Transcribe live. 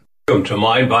Welcome to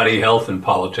Mind, Body, Health, and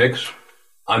Politics.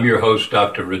 I'm your host,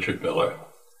 Dr. Richard Miller.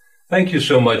 Thank you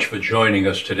so much for joining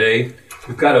us today.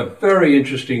 We've got a very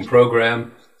interesting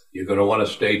program. You're going to want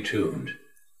to stay tuned.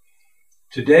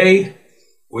 Today,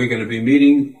 we're going to be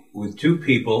meeting with two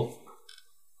people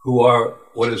who are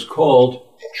what is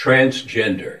called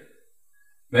transgender.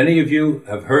 Many of you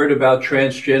have heard about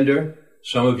transgender.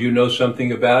 Some of you know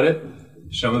something about it.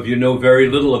 Some of you know very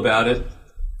little about it.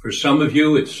 For some of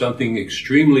you, it's something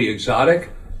extremely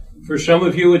exotic. For some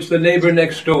of you, it's the neighbor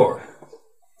next door.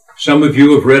 Some of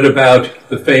you have read about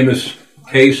the famous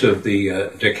case of the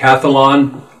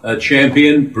decathlon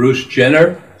champion, Bruce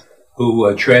Jenner, who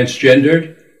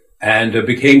transgendered and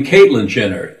became Caitlyn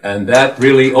Jenner. And that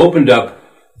really opened up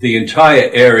the entire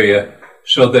area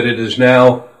so that it is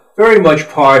now very much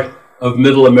part of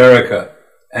Middle America.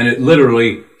 And it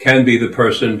literally can be the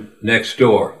person next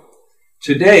door.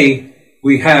 Today,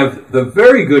 we have the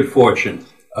very good fortune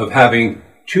of having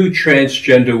two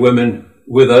transgender women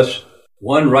with us,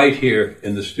 one right here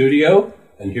in the studio,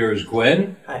 and here is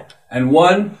Gwen. Hi. And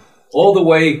one all the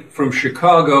way from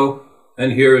Chicago,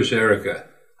 and here is Erica.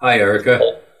 Hi,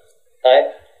 Erica.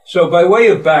 Hi. So by way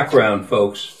of background,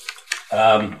 folks,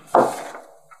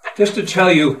 just to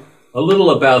tell you a little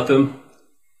about them,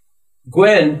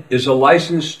 Gwen is a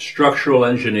licensed structural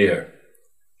engineer.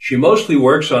 She mostly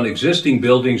works on existing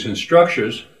buildings and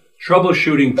structures,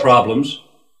 troubleshooting problems,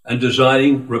 and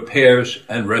designing repairs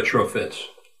and retrofits.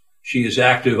 She is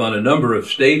active on a number of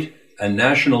state and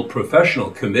national professional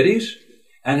committees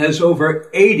and has over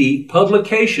 80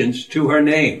 publications to her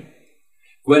name.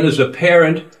 Gwen is a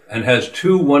parent and has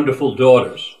two wonderful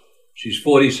daughters. She's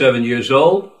 47 years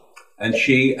old, and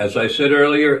she, as I said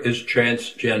earlier, is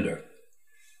transgender.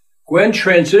 Gwen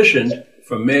transitioned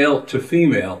from male to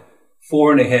female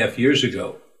 4.5 years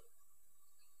ago.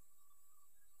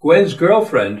 Gwen's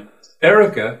girlfriend,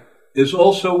 Erica, is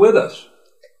also with us.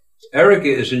 Erica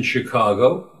is in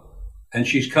Chicago, and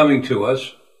she's coming to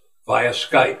us via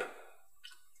Skype.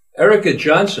 Erica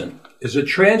Johnson is a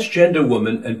transgender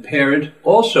woman and parent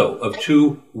also of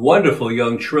two wonderful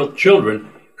young children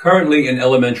currently in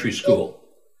elementary school.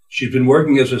 She's been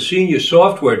working as a senior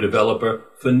software developer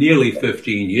for nearly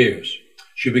 15 years.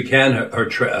 She began her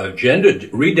gender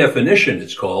redefinition,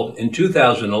 it's called, in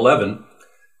 2011,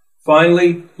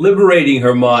 finally liberating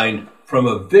her mind from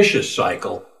a vicious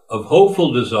cycle of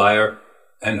hopeful desire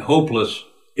and hopeless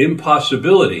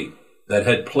impossibility that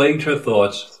had plagued her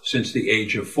thoughts since the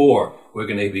age of 4. We're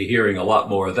going to be hearing a lot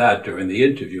more of that during the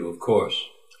interview, of course.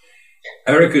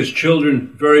 Erica's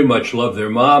children very much love their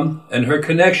mom, and her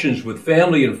connections with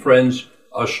family and friends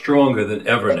are stronger than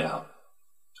ever now.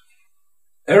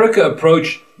 Erica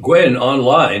approached Gwen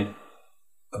online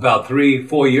about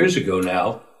 3-4 years ago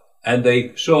now, and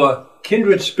they saw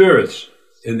kindred spirits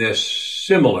in their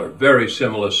very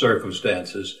similar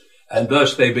circumstances, and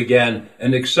thus they began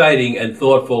an exciting and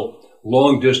thoughtful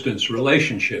long-distance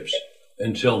relationships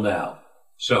until now.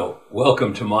 So,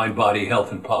 welcome to Mind, Body,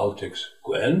 Health, and Politics,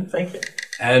 Gwen. Thank you.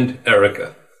 And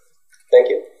Erica. Thank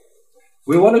you.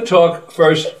 We want to talk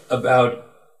first about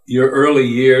your early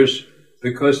years,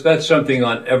 because that's something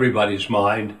on everybody's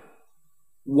mind.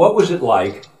 What was it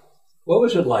like? What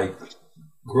was it like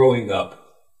growing up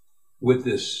with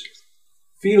this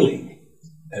feeling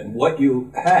and what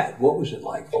you had? What was it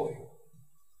like for you?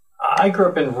 I grew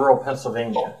up in rural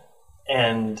Pennsylvania,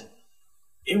 and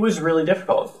it was really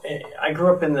difficult. I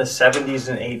grew up in the 70s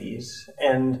and 80s,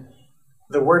 and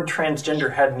the word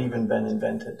transgender hadn't even been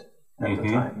invented at the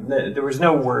time. There was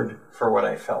no word for what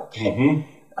I felt.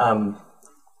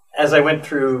 As I went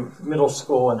through middle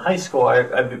school and high school, I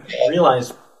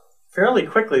realized fairly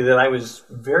quickly that I was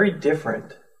very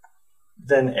different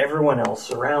than everyone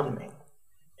else around me.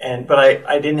 But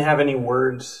I didn't have any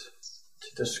words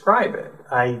to describe it.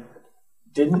 I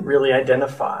didn't really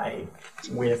identify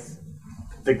with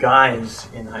the guys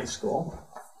in high school.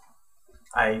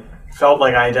 I felt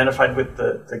like I identified with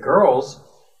the girls,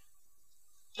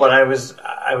 but I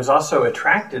was also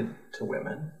attracted to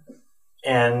women,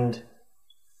 and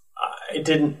it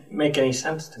didn't make any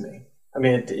sense to me. I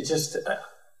mean, it just,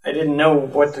 I didn't know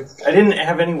I didn't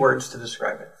have any words to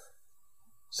describe it.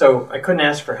 So I couldn't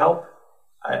ask for help.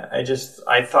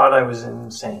 I thought I was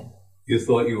insane. You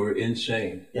thought you were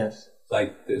insane? Yes.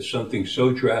 Like there's something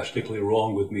so drastically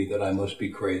wrong with me that I must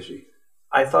be crazy.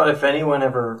 I thought if anyone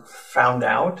ever found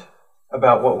out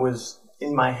about what was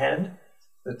in my head,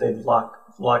 that they'd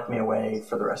lock me away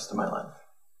for the rest of my life.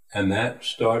 And that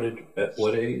started at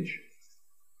what age?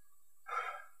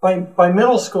 By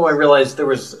middle school, I realized there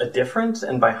was a difference,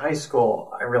 and by high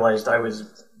school, I realized I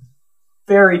was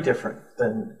very different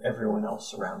than everyone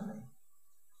else around me.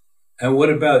 And what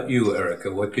about you,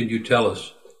 Erica? What can you tell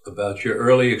us about your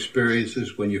early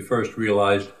experiences when you first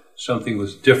realized something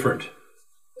was different,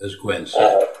 as Gwen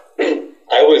said?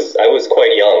 I was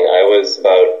quite young. I was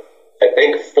about, I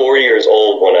think, 4 years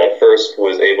old when I first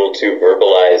was able to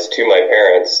verbalize to my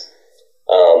parents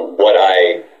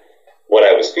what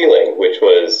I was feeling, which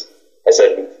was, I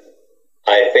said,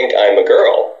 I think I'm a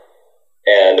girl.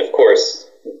 And of course,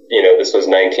 this was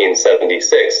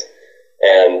 1976,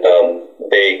 and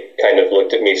they kind of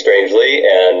looked at me strangely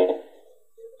and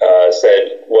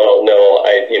said, "Well, no,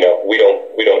 we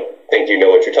don't think you know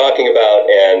what you're talking about,"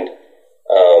 and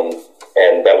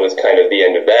that was kind of the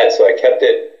end of that. So I kept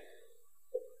it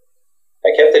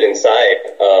inside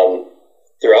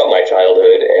throughout my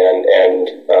childhood and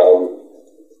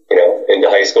into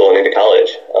high school and into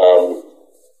college.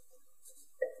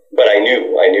 But I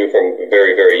knew from a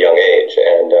very, very young age,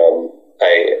 and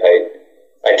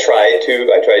I tried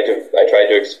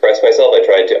to express myself. I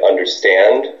tried to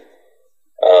understand,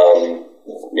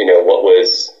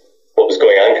 what was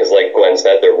going on, because, like Gwen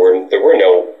said, there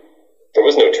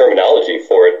was no terminology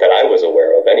for it that I was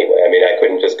aware of. Anyway, I mean, I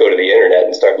couldn't just go to the internet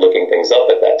and start looking things up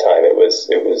at that time. It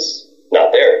was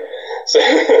not there. So,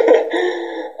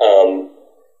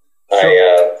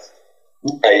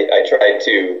 I tried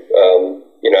to.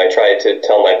 I tried to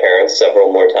tell my parents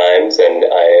several more times, and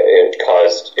it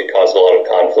caused a lot of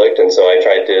conflict. And so I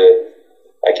kept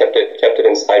it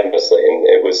inside mostly, and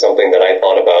it was something that I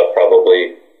thought about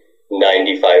probably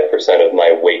 95% of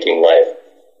my waking life.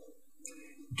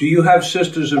 Do you have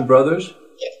sisters and brothers?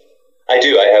 I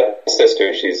do. I have a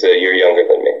sister. She's a year younger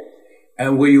than me.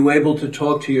 And were you able to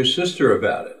talk to your sister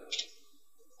about it?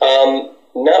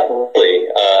 Not really.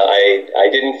 I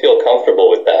didn't feel comfortable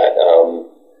with that.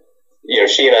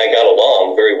 She and I got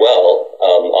along very well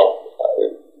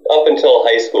up until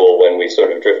high school, when we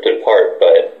sort of drifted apart.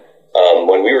 But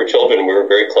when we were children, we were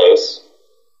very close.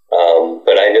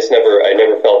 But I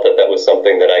never felt that was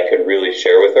something that I could really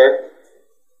share with her.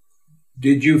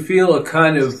 Did you feel a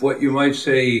kind of, what you might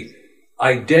say,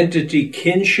 identity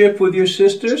kinship with your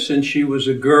sister since she was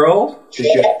a girl? Did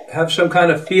you have some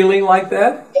kind of feeling like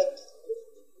that?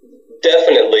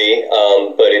 Definitely,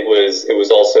 but it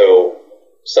was also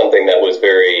something that was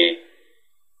very,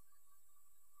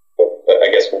 I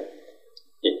guess,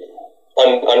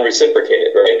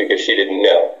 unreciprocated, right? Because she didn't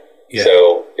know. Yeah.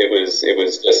 So it was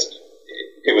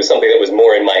something that was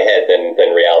more in my head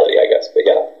than reality, I guess. But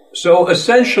yeah. So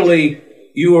essentially,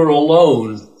 you were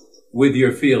alone with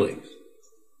your feelings.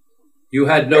 You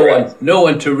had no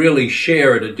one to really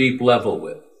share at a deep level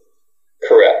with.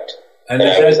 Correct. And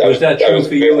was that true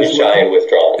for you as well? Shy and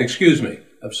withdrawn. Excuse me.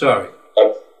 I'm sorry.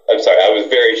 I'm sorry. I was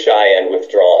very shy and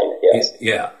withdrawn. Yes.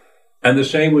 Yeah. And the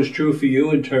same was true for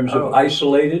you in terms of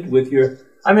isolated with your...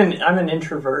 I'm an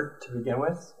introvert to begin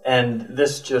with, and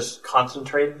this just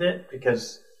concentrated it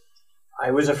because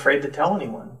I was afraid to tell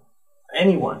anyone.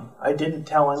 I didn't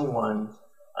tell anyone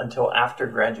until after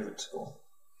graduate school.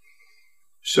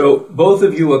 So both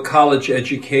of you are college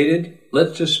educated.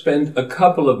 Let's just spend a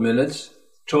couple of minutes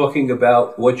talking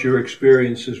about what your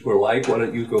experiences were like. Why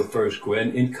don't you go first,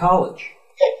 Gwen, in college?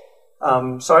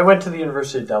 So I went to the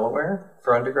University of Delaware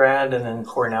for undergrad and then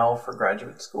Cornell for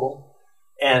graduate school.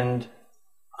 And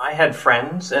I had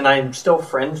friends, and I'm still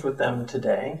friends with them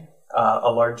today,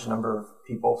 a large number of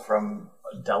people from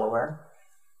Delaware.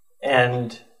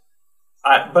 And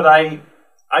I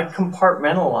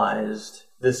compartmentalized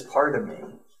this part of me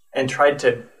and tried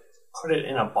to put it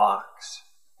in a box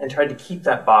and tried to keep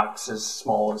that box as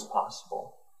small as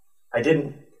possible.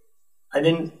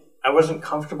 I wasn't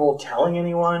comfortable telling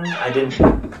anyone. I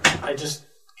just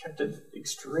kept it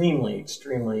extremely,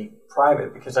 extremely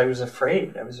private because I was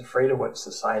afraid. I was afraid of what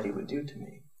society would do to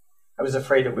me. I was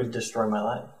afraid it would destroy my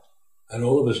life. And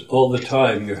all the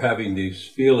time, you're having these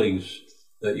feelings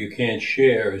that you can't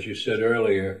share, as you said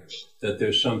earlier, that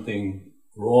there's something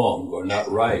wrong or not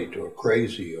right or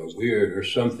crazy or weird or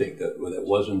something that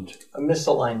wasn't... A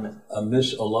misalignment. A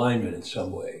misalignment in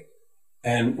some way.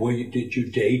 And did you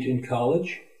date in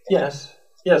college? Yes,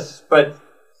 but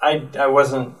I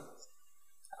wasn't...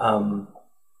 I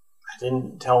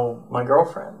didn't tell my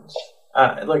girlfriends.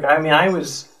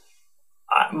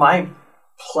 My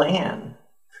plan,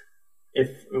 if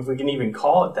we can even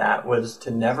call it that, was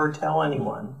to never tell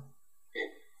anyone.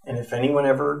 And if anyone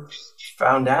ever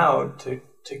found out, to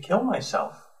kill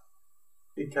myself.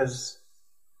 Because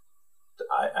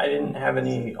I didn't have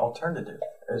any alternative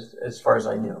as far as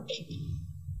I knew.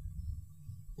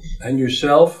 And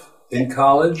yourself in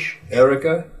college,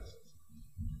 Erica?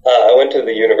 I went to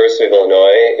the University of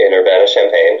Illinois in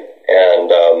Urbana-Champaign,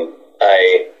 and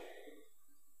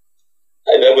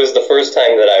it was the first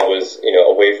time that I was,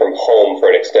 away from home for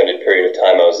an extended period of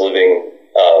time. I was living,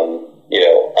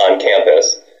 on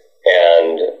campus,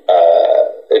 and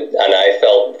I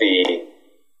felt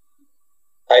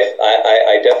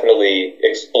I definitely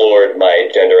explored my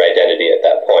gender identity at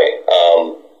that point,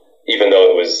 even though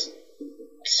it was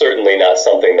certainly not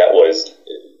something that was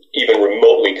even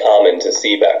remotely common to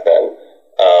see back then.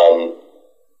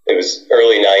 It was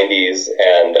early 90s,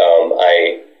 and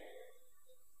I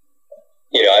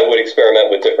would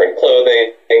experiment with different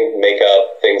clothing,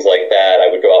 makeup, things like that. I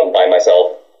would go out and buy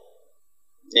myself,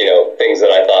 things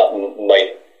that I thought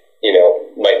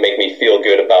might make me feel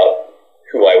good about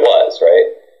who I was,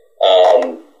 right?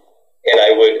 And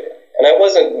I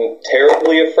wasn't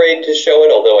terribly afraid to show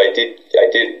it, although I did.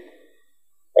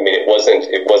 I mean, it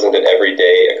wasn't an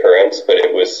everyday occurrence, but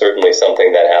it was certainly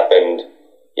something that happened,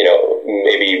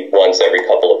 maybe once every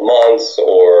couple of months,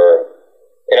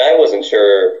 and I wasn't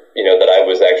sure, that I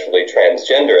was actually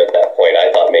transgender at that point.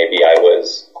 I thought maybe I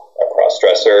was a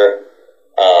cross-dresser,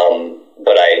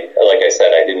 but like I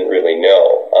said, I didn't really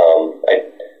know. I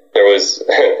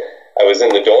was in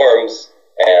the dorms,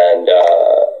 and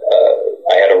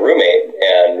I had a roommate,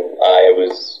 and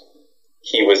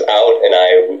he was out, and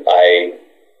I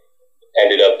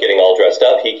ended up getting all dressed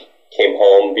up. He came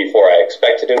home before I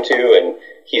expected him to, and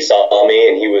he saw me,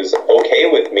 and he was okay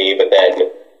with me, but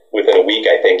then within a week,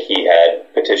 I think he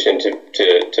had petitioned to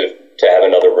have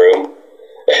another room.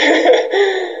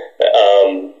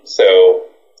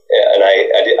 And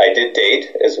I did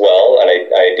date as well, and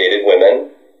I dated women.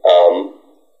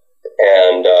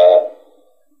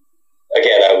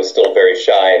 Again, I was still very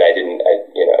shy, and I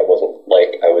wasn't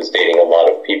like I was dating a lot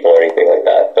of people or anything like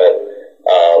that. But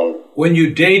when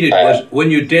you dated,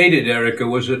 Erica,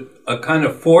 was it a kind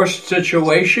of forced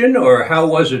situation, or how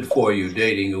was it for you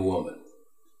dating a woman?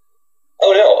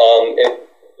 Oh no,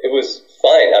 it was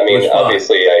fine. I mean,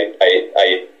 obviously,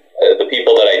 the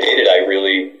people that I dated, I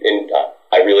really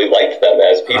liked them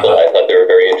as people. I thought they were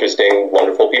very interesting,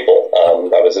 wonderful people.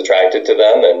 I was attracted to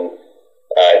them, and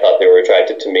I thought they were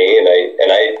attracted to me, and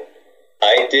I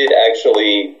did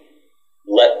actually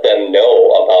let them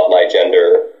know about my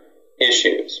gender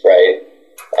issues, right?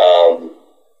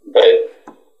 But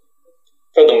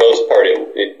for the most part,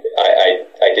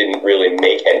 I didn't really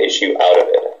make an issue out of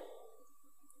it.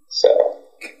 So,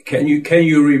 can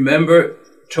you remember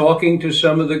talking to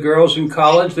some of the girls in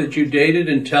college that you dated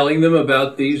and telling them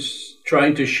about these,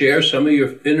 trying to share some of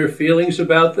your inner feelings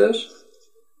about this?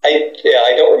 I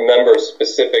don't remember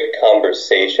specific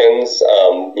conversations,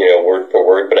 word for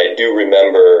word, but I do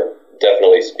remember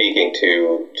definitely speaking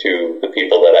to the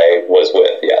people that I was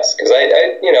with. Yes, because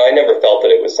I never felt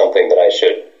that it was something that I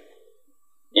should,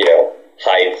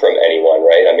 hide from anyone.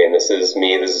 Right? I mean, this is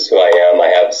me. This is who I am. I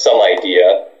have some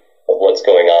idea of what's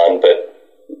going on, but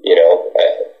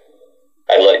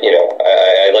I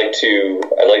like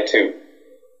to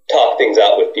talk things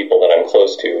out with people that I'm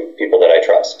close to, people that I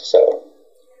trust. So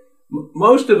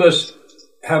most of us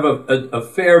have a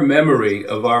fair memory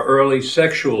of our early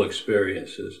sexual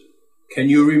experiences. Can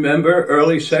you remember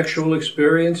early sexual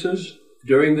experiences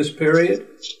during this period?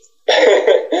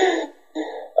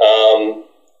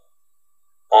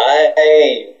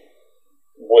 I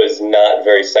was not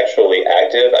very sexually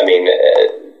active. I mean,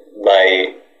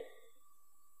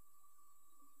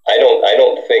 I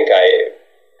don't think I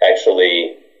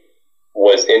actually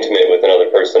was intimate with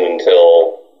another person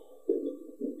until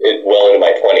well into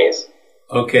my 20s.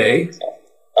 Okay. And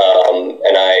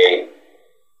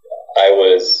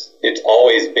it's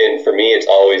always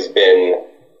been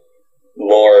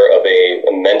more of a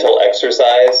mental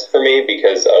exercise for me,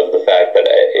 because of the fact that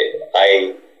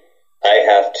I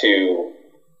have to,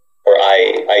 or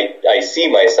I see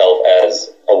myself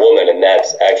as a woman, and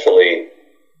that's actually,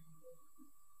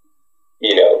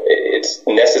 it's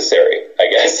necessary, I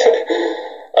guess,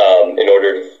 in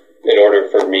order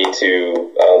for me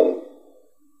to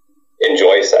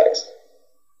enjoy sex.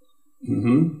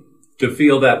 Mm-hmm. To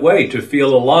feel that way, to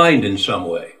feel aligned in some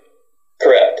way.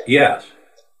 Correct. Yes.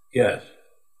 I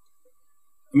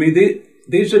mean,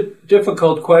 these are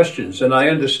difficult questions, and I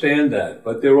understand that,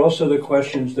 but they're also the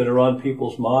questions that are on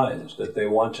people's minds that they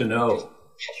want to know.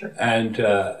 Sure. And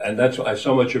that's why I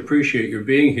so much appreciate your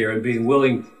being here and being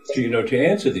willing to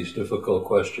answer these difficult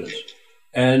questions.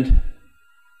 And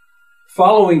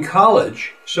following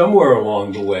college, somewhere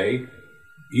along the way,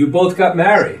 you both got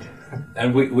married.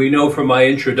 And we know from my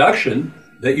introduction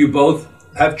that you both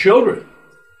have children.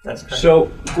 That's correct. So,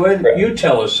 Gwen, you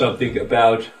tell us something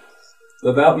about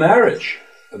marriage,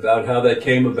 about how that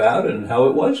came about and how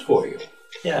it was for you.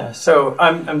 Yeah, so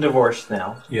I'm divorced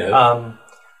now. Yes.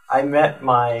 I met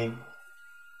my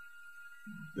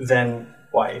then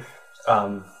wife,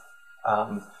 when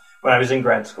I was in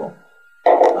grad school.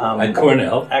 At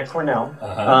Cornell. At Cornell.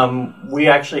 Uh-huh. We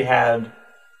actually had,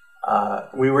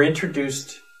 we were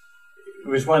introduced, it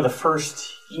was one of the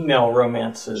first email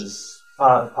romances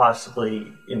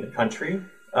possibly in the country.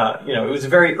 It was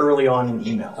very early on in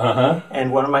email. Uh-huh.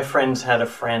 And one of my friends had a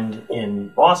friend in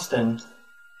Boston,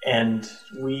 and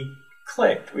we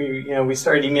clicked. We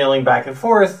started emailing back and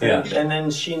forth, and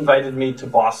then she invited me to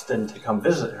Boston to come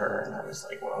visit her, and I was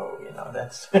like, whoa,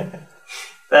 that's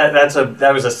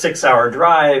that was a 6-hour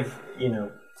drive.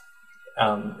 It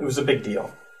was a big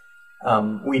deal.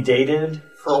 We dated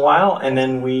for a while, and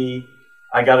then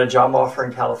I got a job offer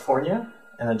in California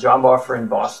and a job offer in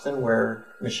Boston where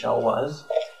Michelle was,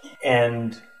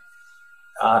 and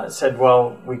said,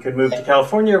 well, we could move to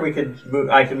California, or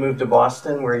I could move to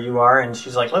Boston where you are. And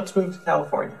she's like, let's move to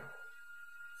California.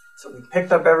 So we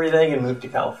picked up everything and moved to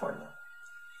California.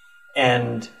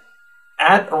 And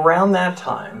at around that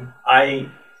time,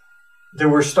 there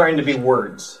were starting to be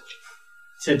words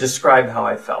to describe how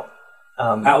I felt.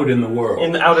 Out in the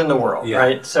world. Out in the world, yeah.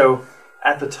 Right? So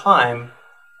at the time,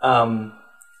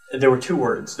 there were 2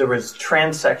 words. There was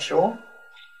transsexual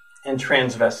and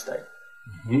transvestite.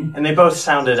 Mm-hmm. And they both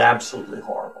sounded absolutely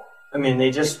horrible. I mean,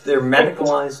 they're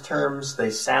medicalized terms. They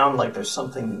sound like there's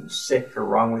something sick or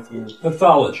wrong with you.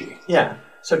 Pathology. Yeah.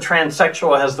 So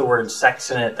transsexual has the word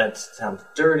sex in it. That sounds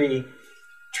dirty.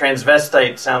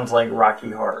 Transvestite sounds like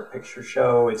Rocky Horror Picture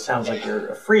Show. It sounds like you're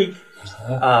a freak.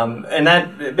 Uh-huh. And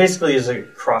that basically is a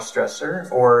cross-dresser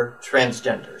or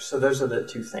transgender. So those are the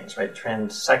 2 things, right?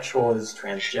 Transsexual is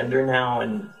transgender now,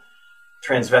 and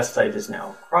transvestite is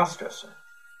now cross-dresser.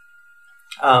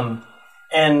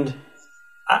 And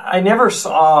I never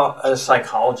saw a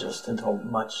psychologist until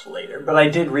much later, but I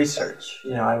did research.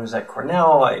 I was at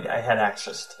Cornell. I had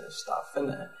access to stuff,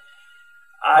 and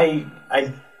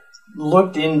I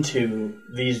looked into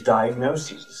these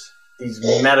diagnoses, these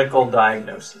medical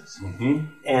diagnoses. Mm-hmm.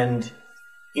 And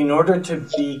in order to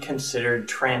be considered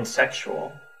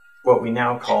transsexual, what we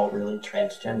now call really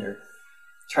transgender,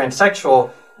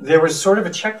 transsexual, there was sort of a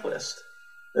checklist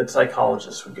that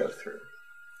psychologists would go through.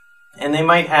 And they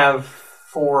might have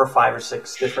 4 or 5 or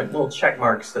 6 different little check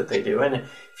marks that they do. And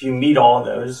if you meet all of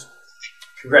those,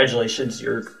 congratulations,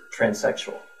 you're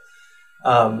transsexual.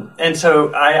 And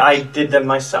so I did them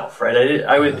myself, right?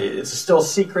 It's still a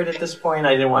secret at this point.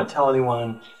 I didn't want to tell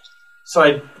anyone. So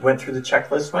I went through the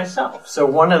checklist myself. So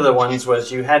one of the ones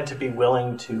was you had to be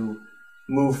willing to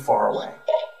move far away.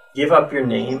 Give up your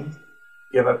name,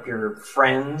 give up your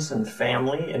friends and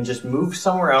family, and just move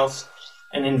somewhere else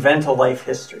and invent a life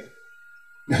history.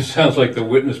 It sounds like the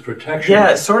witness protection.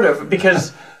 Yeah, sort of,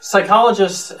 because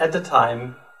psychologists at the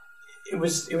time, it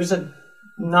was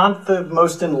not the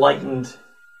most enlightened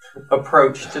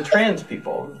approach to trans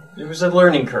people. It was a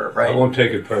learning curve, right? I won't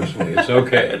take it personally. It's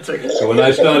okay. It's okay. So when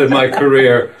I started my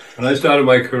career,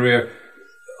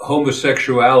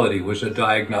 homosexuality was a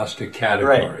diagnostic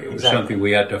category. Right, it was exactly. something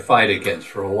we had to fight against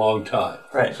for a long time.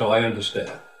 Right. So I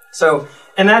understand. So,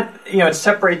 and that, it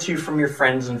separates you from your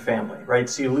friends and family, right?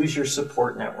 So you lose your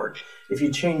support network. If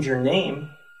you change your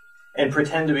name and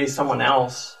pretend to be someone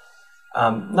else,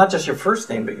 not just your first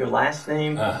name, but your last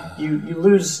name,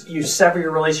 you sever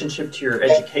your relationship to your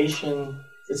education.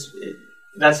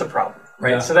 That's a problem,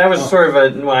 right? Yeah. So that was sort of I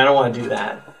don't want to do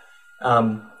that.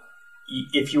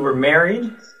 If you were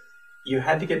married, you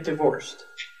had to get divorced.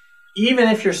 Even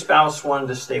if your spouse wanted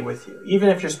to stay with you. Even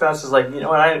if your spouse is like, you know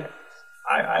what,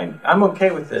 I'm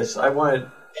okay with this. I want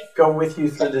to go with you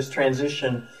through this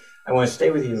transition. I want to stay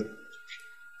with you.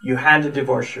 You had to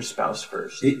divorce your spouse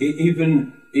first.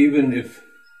 Even if,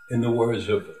 in the words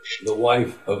of the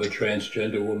wife of a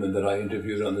transgender woman that I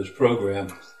interviewed on this program,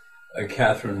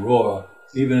 Catherine Rohr,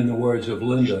 even in the words of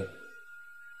Linda,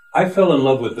 I fell in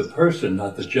love with the person,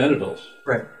 not the genitals.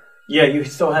 Right. Yeah, you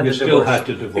still had to divorce. You still had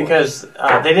to divorce. Because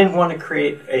they didn't want to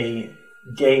create a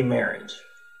gay marriage,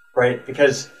 right?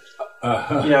 Because,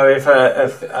 if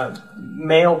a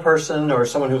male person or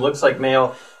someone who looks like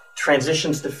male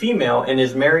transitions to female and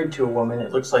is married to a woman,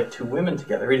 it looks like 2 women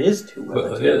together. It is 2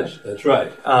 women together. It is. That's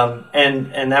right.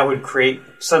 And that would create,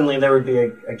 suddenly there would be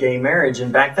a gay marriage.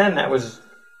 And back then that was,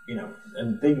 a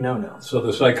big no-no. So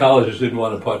the psychologists didn't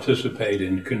want to participate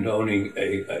in condoning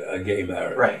a gay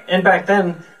marriage. Right. And back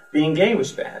then, being gay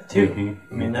was bad, too.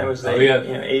 Mm-hmm. I mean, that was the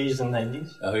 80s and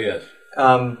 90s. Oh,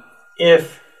 yes.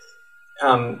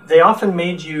 They often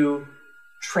made you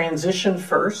transition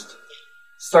first,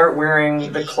 start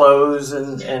wearing the clothes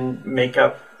and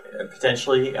makeup,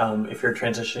 potentially, if you're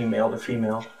transitioning male to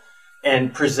female,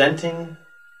 and presenting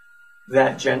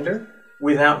that gender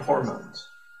without hormones.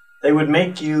 They would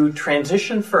make you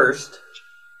transition first,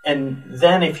 and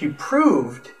then if you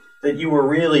proved that you were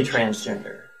really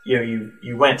transgender,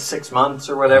 you went 6 months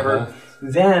or whatever,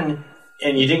 then,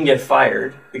 and you didn't get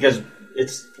fired, because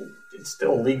it's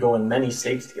still legal in many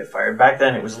states to get fired. Back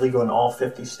then it was legal in all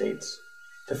 50 states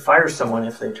to fire someone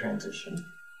if they transition.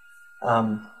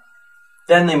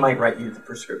 Then they might write you the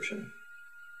prescription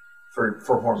for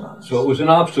hormones. So it was an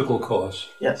obstacle course.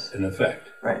 Yes. In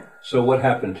effect. Right. So what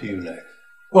happened to you next?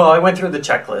 Well, I went through the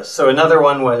checklist. So another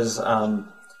one was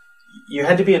you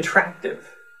had to be attractive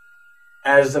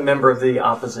as a member of the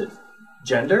opposite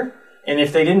gender. And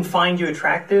if they didn't find you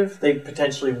attractive, they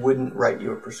potentially wouldn't write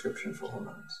you a prescription for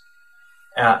hormones.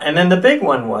 And then the big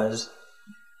one was,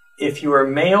 if you were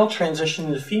male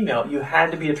transitioning to female, you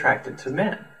had to be attracted to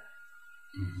men.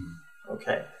 Mm-hmm.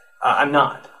 Okay. I'm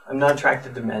not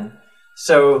attracted to men.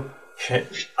 So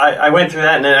I went through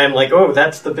that, and then I'm like, oh,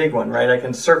 that's the big one, right? I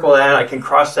can circle that. I can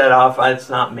cross that off. It's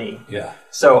not me. Yeah.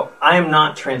 So I am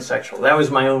not transsexual. That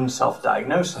was my own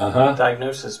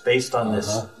self-diagnosis based on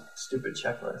this stupid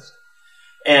checklist.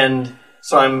 And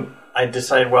so I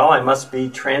decided, well, I must be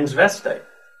transvestite,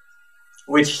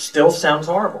 which still sounds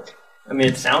horrible. I mean,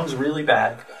 it sounds really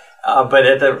bad. But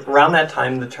around that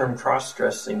time, the term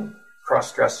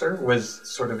cross-dresser was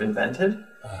sort of invented.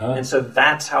 And so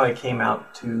that's how I came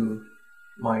out to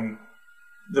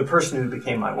the person who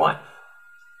became my wife.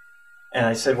 And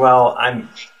I said, well,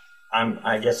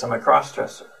 I guess I'm a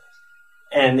cross-dresser.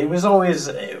 And there was always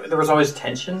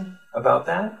tension about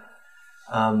that.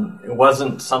 It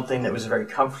wasn't something that was very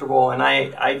comfortable, and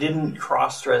I didn't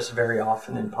cross-dress very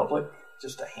often in public,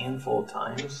 just a handful of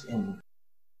times. And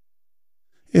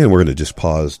we're going to just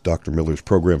pause Dr. Miller's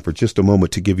program for just a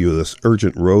moment to give you this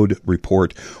urgent road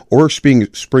report. Ore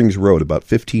Springs Road, about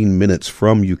 15 minutes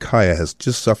from Ukiah, has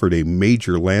just suffered a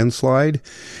major landslide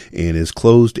and is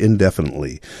closed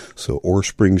indefinitely. So Ore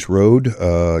Springs Road,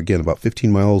 again, about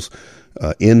 15 miles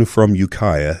in from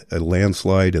Ukiah, a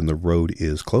landslide, and the road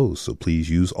is closed. So please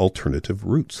use alternative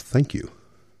routes. Thank you.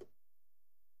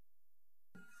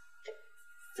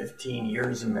 15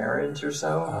 years of marriage or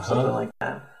so, something like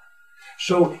that.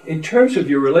 So in terms of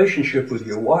your relationship with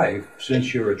your wife,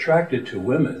 since you're attracted to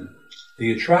women,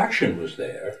 the attraction was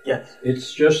there. Yes.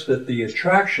 It's just that the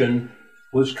attraction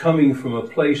was coming from a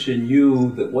place in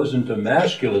you that wasn't a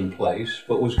masculine place,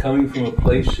 but was coming from a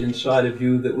place inside of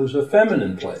you that was a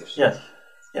feminine place. Yes,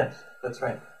 that's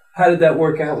right. How did that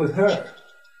work out with her?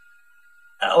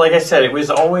 Like I said, it was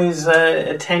always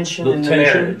a tension in the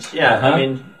marriage. Yeah, I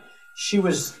mean, she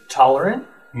was tolerant,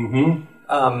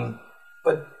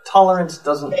 but tolerance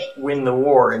doesn't win the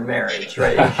war in marriage,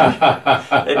 right?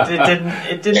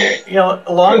 It didn't,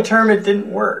 long term it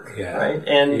didn't work, right?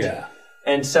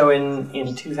 And so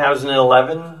in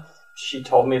 2011, she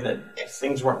told me that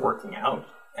things weren't working out.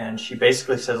 And she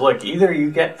basically said, look, either you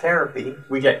get therapy,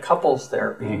 we get couples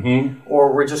therapy,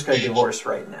 or we're just going to divorce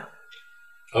right now.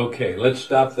 Okay, let's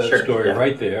stop that story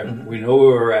right there. We know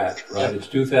where we're at, right? It's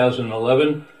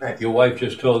 2011. Right. Your wife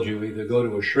just told you either go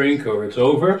to a shrink or it's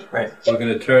over. Right. We're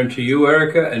going to turn to you,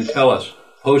 Erica, and tell us,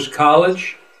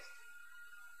 post-college,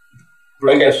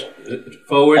 bring us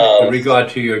forward in regard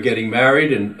to your getting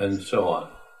married and so on.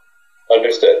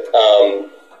 Understood.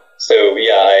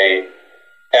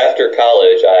 After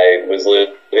college, I was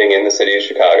living in the city of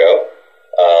Chicago.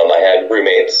 I had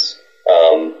roommates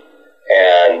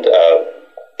and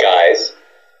guys,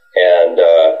 and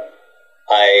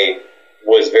I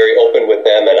was very open with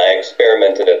them, and I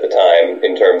experimented at the time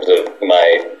in terms of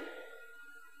my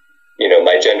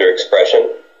gender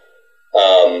expression.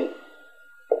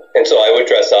 And so I would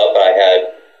dress up. I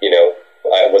had,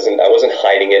 I wasn't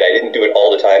hiding it. I didn't do it all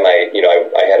the time. I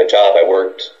had a job. I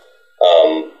worked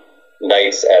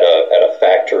nights at a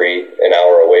factory an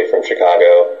hour away from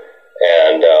Chicago,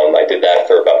 and I did that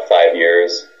for about 5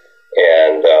 years.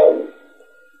 And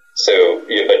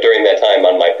but during that time,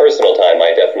 on my personal time,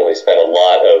 I definitely spent a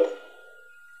lot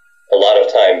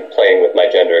of time playing with my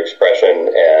gender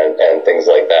expression and things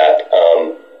like that.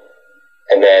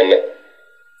 And then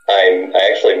I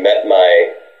actually met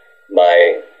my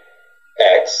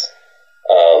ex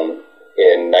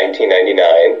in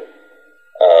 1999.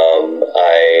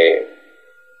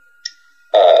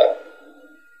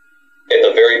 At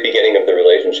the very beginning of the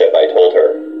relationship, I told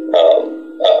her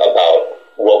about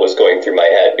what was going through my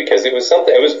head, because it was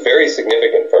very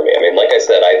significant for me. I mean, like I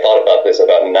said, I thought about this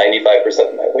about 95%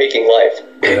 of my waking life.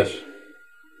 Yes.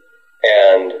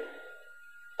 And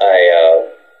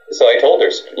so I told her,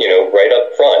 right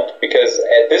up front, because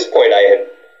at this point I had,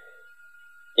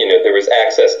 there was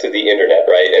access to the internet,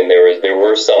 right? And there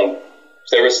was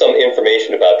some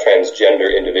information about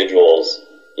transgender individuals,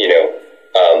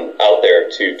 out there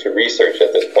to research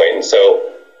at this point. And so,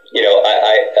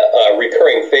 a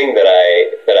recurring thing that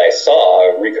I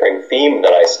saw, a recurring theme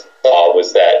that I saw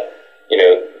was that,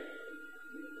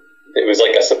 it was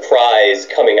like a surprise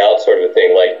coming out sort of a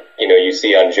thing, like, you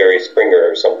see on Jerry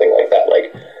Springer or something like that.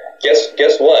 Like,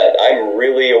 guess what? I'm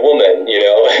really a woman,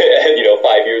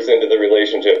 5 years into the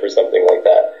relationship or something like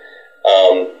that.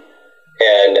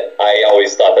 And I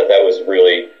always thought that was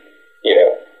really,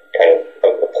 kind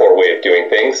of a poor way of doing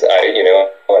things.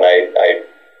 I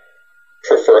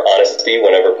prefer honesty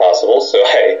whenever possible. So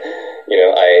I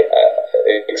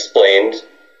explained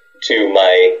to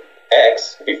my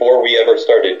ex before we ever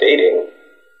started dating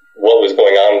what was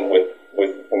going on with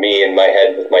me in my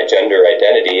head with my gender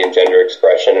identity and gender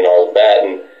expression and all of that.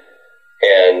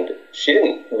 And she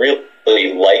didn't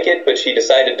really like it, but she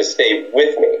decided to stay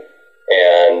with me.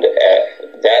 And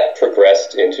that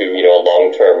progressed into, a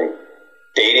long-term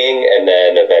dating. And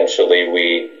then eventually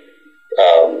we,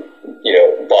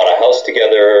 bought a house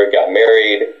together, got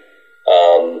married.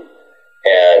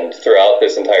 And throughout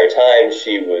this entire time,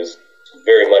 she was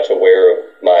very much aware of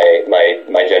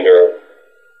my gender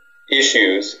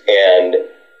issues, and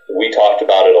we talked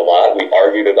about it a lot. We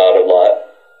argued about it a lot.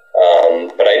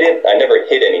 But I never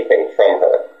hid anything from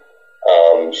her.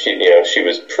 She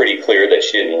was pretty clear that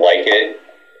she didn't like it.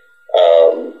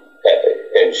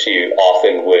 And she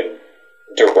often would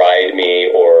deride me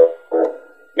or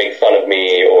make fun of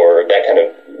me or that kind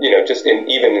of, just in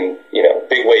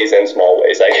big ways and small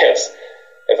ways, I guess.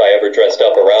 If I ever dressed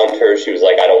up around her, she was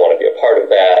like, I don't want to be a part of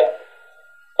that.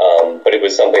 But it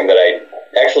was something that I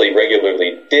actually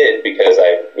regularly did because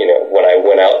when I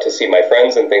went out to see my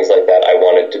friends and things like that, I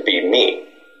wanted to be me.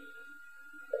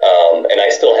 And I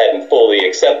still hadn't fully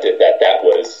accepted that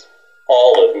was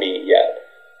all of me yet.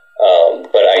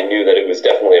 But I knew that it was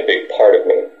definitely a big part of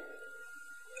me.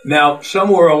 Now,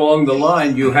 somewhere along the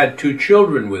line, you had 2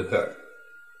 children with her.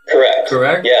 Correct?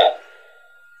 Yeah.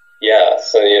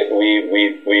 So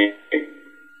we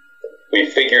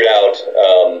figured out,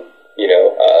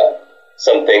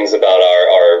 some things about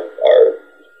our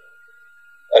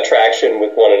attraction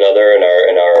with one another and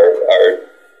our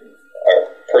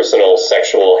personal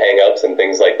sexual hang-ups and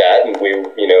things like that. And we,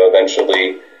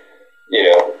 eventually,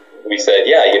 we said,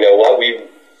 yeah, you know what, we've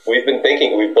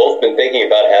both been thinking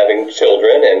about having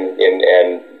children, and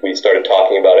we started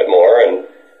talking about it more, and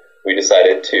we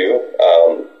decided to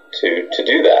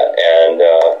do that. And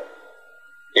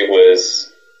it was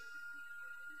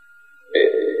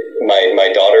my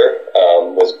daughter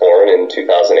was born in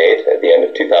 2008, at the end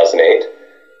of 2008,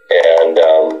 and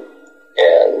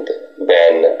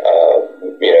then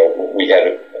we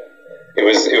had it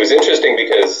was interesting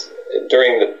because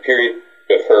during the period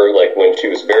of her, like when she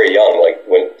was very young, like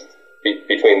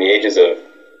between the ages of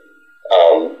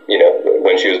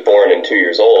when she was born and 2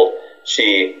 years old,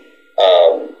 she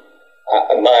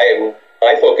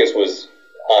my focus was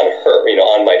on her,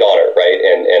 on my daughter, right,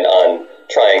 and on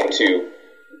trying to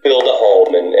build a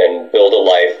home and build a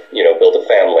life, build a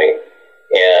family,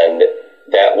 and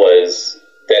that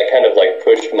kind of like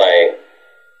pushed my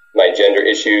gender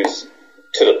issues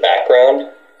to the background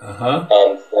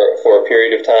for a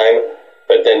period of time,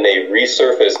 but then they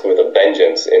resurfaced with a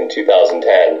vengeance in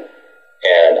 2010,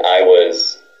 and I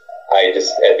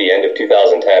just at the end of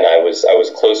 2010 I was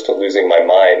close to losing my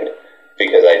mind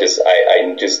because I just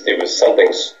it was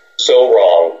something so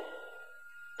wrong.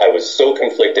 I was so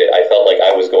conflicted. I felt like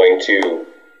I was going to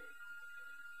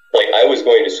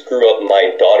screw up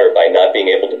my daughter by not being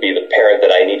able to be the parent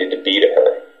that I needed to be to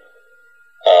her.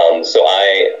 So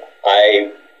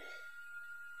I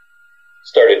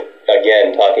started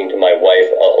again talking to my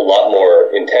wife a lot more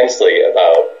intensely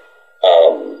about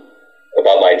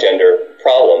my gender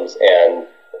problems, and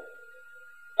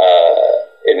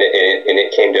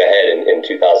it came to a head in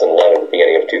 2011, the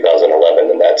beginning of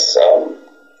 2011, and that's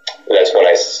when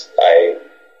I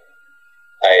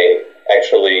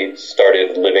actually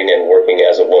started living and working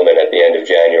as a woman at the end of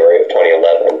January of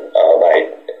 2011.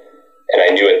 I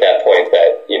knew at that point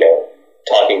that,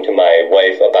 talking to my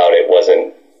wife about it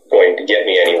wasn't going to get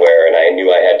me anywhere, and I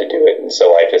knew I had to do it, and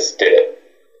so I just did it.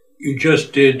 You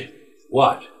just did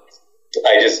what?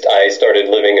 I started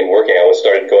living and working. I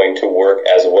started going to work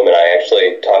as a woman. I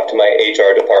actually talked to my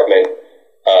HR department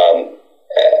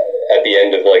at the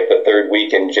end of like the 3rd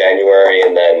week in January,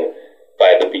 and then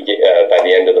by the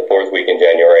end of the 4th week in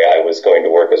January, I was going to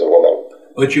work as a woman.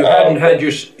 But you hadn't had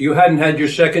your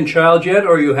second child yet,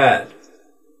 or you had?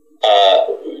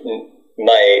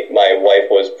 My wife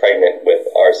was pregnant with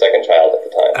our second child at the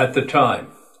time. At the time.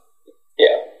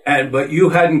 Yeah. But you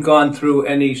hadn't gone through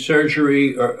any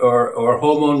surgery or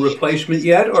hormone replacement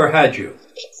yet, or had you?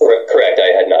 Correct. I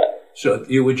So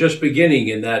you were just beginning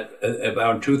in that,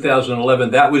 about 2011.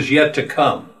 That was yet to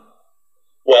come.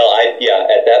 Well, at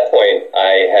that point,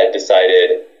 I had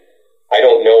decided, I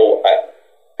didn't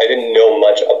know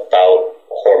much about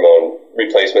hormone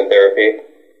replacement therapy,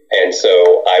 and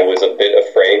so I was a bit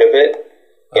afraid of it,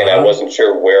 and I wasn't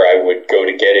sure where I would go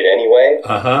to get it anyway.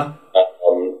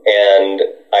 And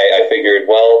I figured,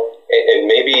 well, and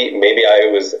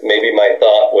maybe my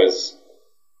thought was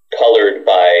colored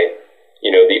by,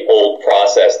 the old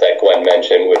process that Gwen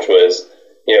mentioned, which was,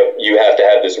 you have to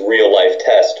have this real life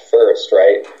test first,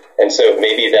 right? And so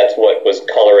maybe that's what was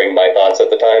coloring my thoughts at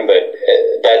the time, but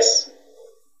that's,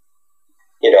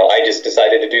 I just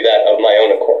decided to do that of my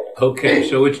own accord. Okay,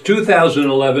 so it's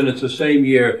 2011. It's the same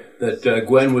year that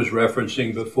Gwen was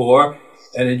referencing before.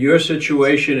 And in your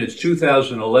situation, it's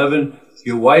 2011.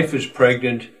 Your wife is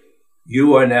pregnant.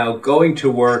 You are now going to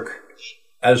work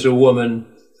as a woman,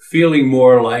 feeling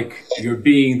more like you're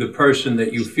being the person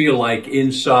that you feel like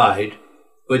inside,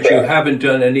 but you haven't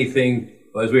done anything,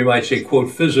 as we might say,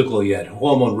 quote, physical yet.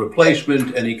 Hormone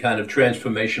replacement, any kind of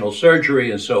transformational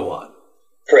surgery, and so on.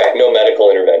 Correct. No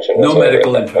medical intervention. No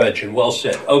medical intervention. Well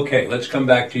said. Okay, let's come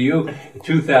back to you.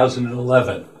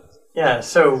 2011. Yeah.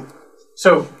 So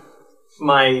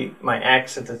my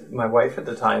ex my wife at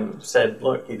the time said,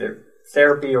 "Look, either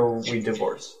therapy or we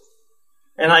divorce."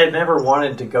 And I had never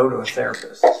wanted to go to a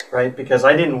therapist, right? Because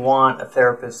I didn't want a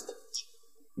therapist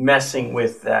messing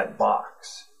with that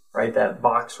box, right? That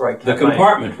box where I kept the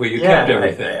compartment where you kept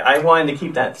everything. I wanted to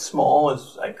keep that small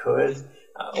as I could.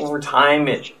 Over time,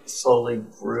 it slowly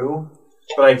grew,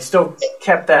 but I still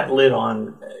kept that lid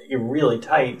on really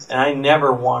tight. And I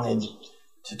never wanted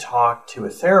to talk to a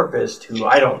therapist who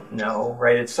I don't know,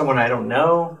 right? It's someone I don't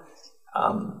know.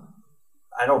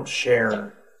 I don't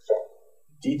share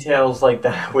details like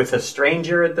that with a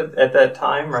stranger at that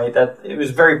time, right? That it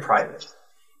was very private.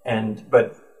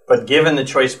 But given the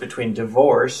choice between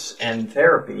divorce and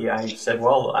therapy, I said,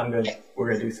 well, we're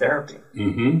going to do therapy.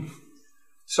 Mm-hmm.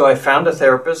 So I found a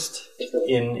therapist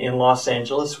in Los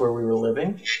Angeles where we were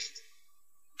living,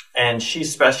 and she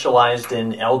specialized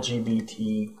in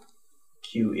LGBTQ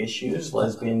issues,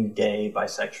 lesbian, gay,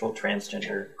 bisexual,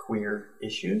 transgender, queer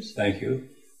issues. Thank you.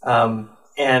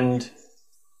 And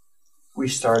we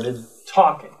started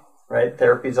talking, right?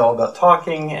 Therapy's all about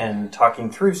talking and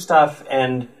talking through stuff.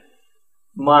 And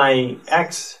my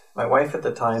ex, my wife at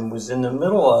the time, was in the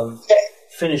middle of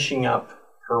finishing up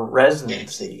her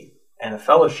residency and a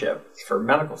fellowship for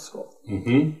medical school.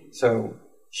 Mm-hmm. So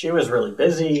she was really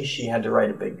busy. She had to write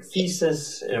a big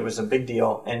thesis. It was a big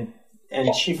deal. And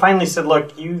she finally said,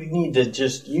 look, you need to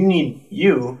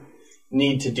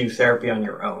do therapy on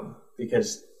your own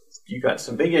because you got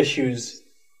some big issues.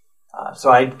 So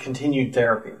I continued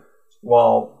therapy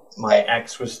while my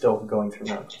ex was still going through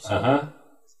medical school. Uh-huh.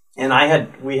 And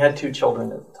we had 2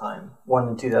 children at the time, one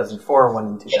in 2004, one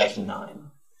in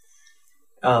 2009.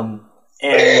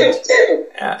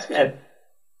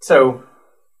 So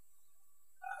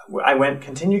I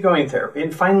continued going to therapy,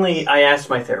 and finally I asked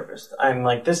my therapist, I'm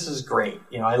like, this is great.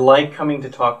 I like coming to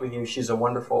talk with you. She's a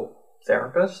wonderful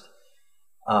therapist,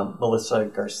 Melissa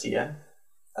Garcia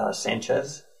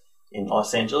Sanchez in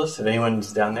Los Angeles, if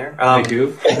anyone's down there. I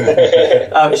do.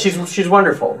 She's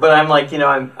wonderful, but I'm like,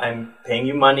 I'm paying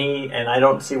you money, and I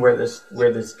don't see where this goes.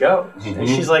 Mm-hmm. And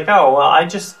she's like, oh, well,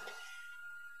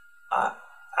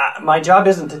 my job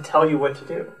isn't to tell you what to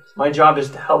do. My job is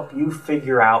to help you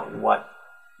figure out what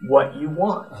you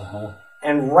want. Uh-huh.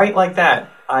 And right like that,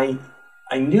 I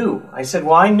knew. I said,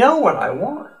 well, I know what I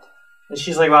want. And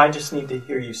she's like, well, I just need to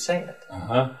hear you say it.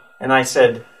 Uh-huh. And I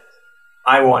said,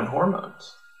 I want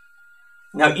hormones.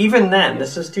 Now, even then,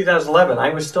 this is 2011, I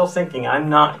was still thinking I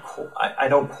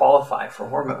don't qualify for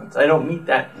hormones. I don't meet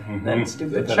that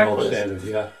stupid that checklist. Standard,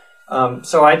 yeah.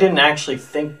 So I didn't actually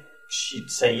think she'd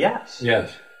say yes.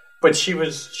 Yes. But she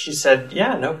said,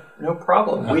 yeah, no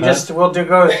problem. Uh-huh. We'll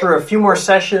go through a few more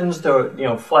sessions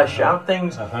to, flesh out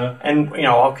things. Uh-huh. And,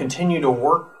 I'll continue to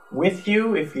work with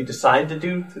you if you decide to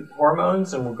do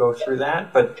hormones, and we'll go through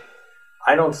that. But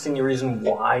I don't see any reason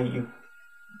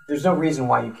there's no reason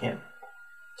why you can't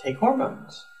take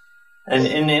hormones. And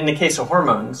in the case of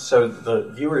hormones, so the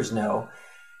viewers know,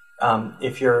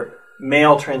 if you're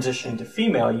male transitioning to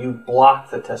female, you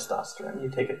block the testosterone. You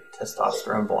take a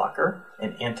testosterone blocker,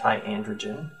 an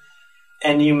anti-androgen,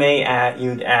 and you'd add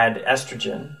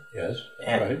estrogen. Yes,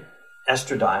 that's right.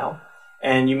 Estradiol,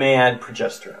 and you may add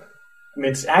progesterone. I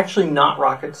mean, it's actually not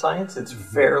rocket science. It's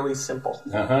fairly simple.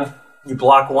 Uh-huh. You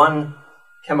block one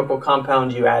chemical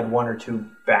compound, you add 1 or 2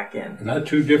 back in. Not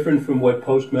too different from what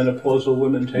postmenopausal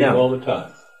women take all the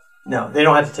time. No, they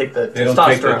don't have to take the They don't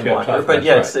take the testosterone blocker, but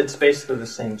yeah, it's basically the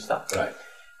same stuff. Right.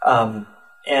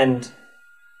 And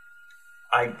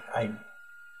I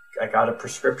got a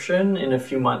prescription a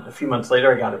few months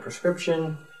later. I got a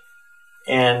prescription,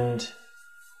 and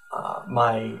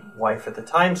my wife at the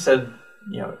time said,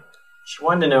 she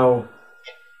wanted to know,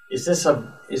 is this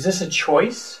a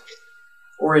choice,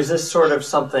 or is this sort of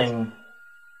something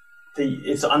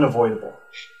it's unavoidable,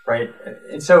 right?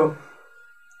 And so,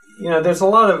 there's a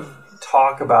lot of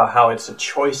talk about how it's a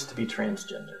choice to be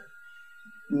transgender.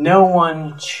 No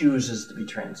one chooses to be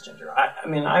transgender.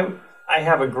 I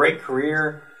have a great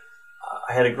career.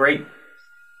 I have a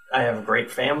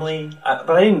great family,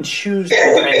 but I didn't choose to be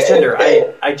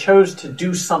transgender. I chose to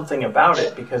do something about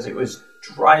it because it was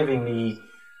driving me.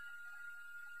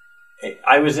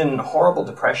 I was in horrible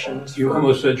depressions. You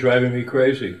almost said driving me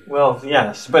crazy. Well,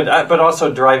 yes, but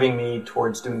also driving me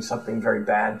towards doing something very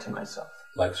bad to myself.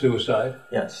 Like suicide?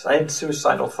 Yes, I had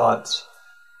suicidal thoughts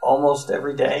almost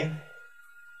every day,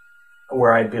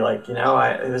 where I'd be like,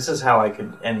 this is how I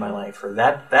could end my life, or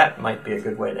that might be a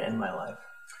good way to end my life.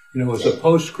 As a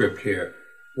postscript here,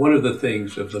 one of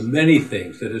the many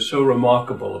things that is so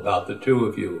remarkable about the two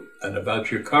of you and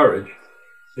about your courage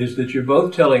is that you're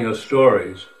both telling us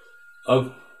stories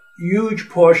of huge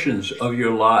portions of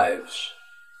your lives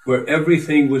where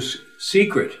everything was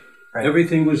secret. Right.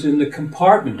 Everything was in the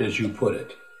compartment, as you put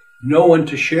it. No one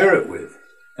to share it with.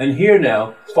 And here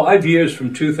now, 5 years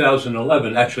from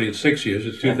 2011, actually it's 6 years,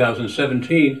 it's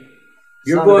 2017,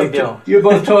 you're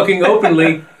both talking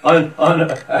openly on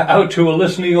out to a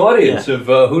listening audience of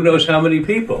who knows how many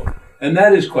people. And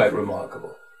that is quite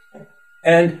remarkable.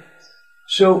 And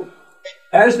so,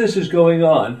 as this is going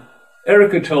on,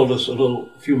 Erica told us a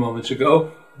few moments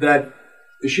ago that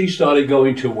she started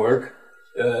going to work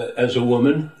as a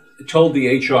woman, told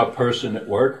the HR person at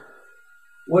work.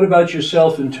 What about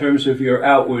yourself in terms of your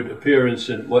outward appearance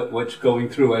and what's going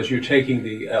through as you're taking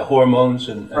the hormones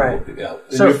and right. in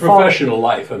your professional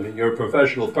life? I mean, you're a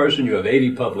professional person. You have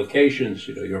 80 publications.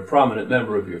 You're a prominent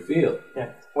member of your field.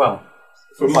 Yeah. Well,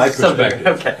 from my perspective,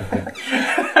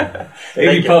 okay.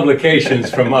 80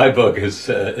 publications from my book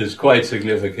is quite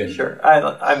significant. Sure,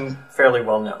 I'm fairly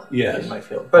well known in my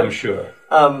field, but I'm sure.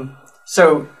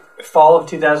 So, fall of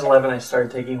 2011, I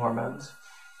started taking hormones,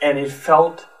 and it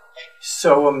felt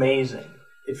so amazing.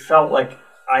 It felt like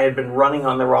I had been running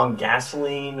on the wrong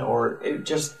gasoline, or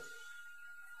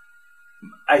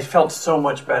I felt so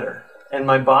much better. And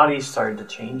my body started to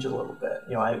change a little bit.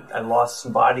 I lost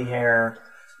some body hair,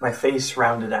 my face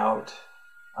rounded out.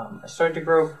 I started to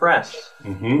grow breasts.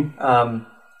 Mm-hmm.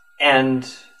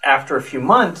 And after a few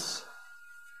months,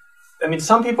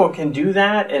 some people can do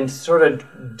that and sort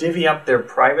of divvy up their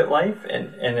private life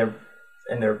and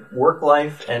their work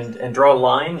life and draw a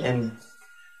line and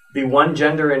be one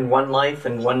gender in one life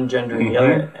and one gender in the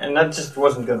other. And that just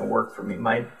wasn't going to work for me.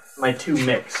 My two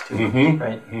mixed too much,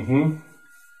 right? Mm-hmm.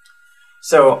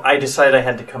 So I decided I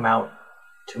had to come out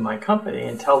to my company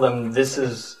and tell them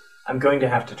I'm going to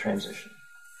have to transition.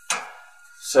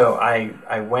 So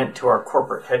I went to our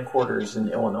corporate headquarters in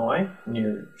Illinois,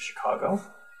 near Chicago,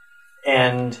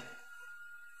 and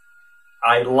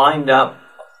I lined up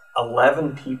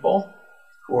 11 people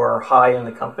who are high in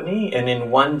the company, and in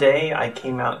one day I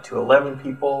came out to 11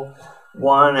 people,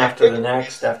 one after the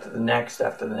next, after the next,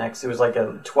 after the next. It was like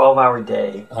a 12-hour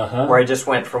day where I just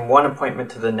went from one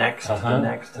appointment to the next, to the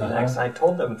next, to the next. And I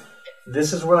told them,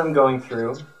 this is what I'm going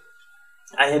through.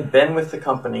 I had been with the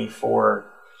company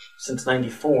since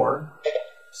 94,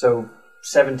 so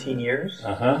 17 years.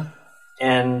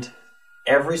 And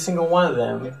every single one of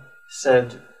them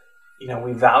said,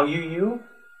 we value you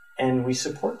and we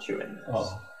support you in this.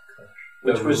 Oh, gosh.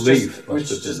 Which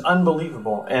was just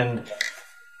unbelievable. And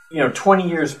 20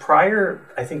 years prior,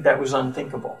 I think that was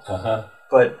unthinkable.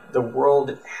 But the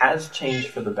world has changed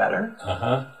for the better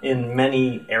in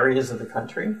many areas of the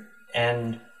country,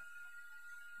 and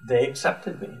they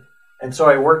accepted me. And so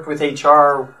I worked with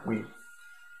HR.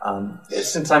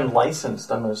 Since I'm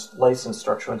licensed, I'm a licensed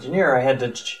structural engineer, I had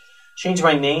to change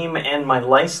my name and my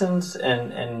license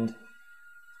and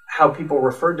how people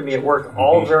referred to me at work,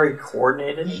 all very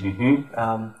coordinated.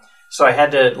 So I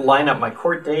had to line up my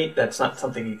court date. That's not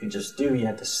something you could just do. You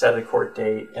had to set a court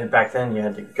date. And back then you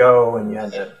had to go and you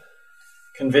had to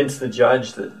convince the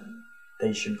judge that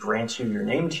they should grant you your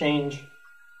name change.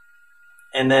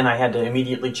 And then I had to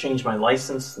immediately change my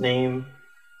license name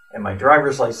and my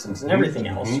driver's license and everything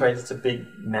else, right? It's a big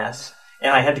mess.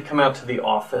 And I had to come out to the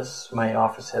office. My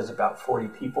office has about 40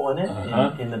 people in it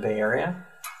in the Bay Area.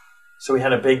 So we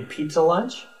had a big pizza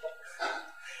lunch.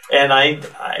 And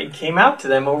I came out to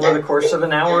them over the course of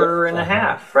an hour and a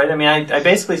half, right? I mean, I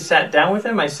basically sat down with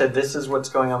them. I said, this is what's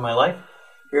going on in my life.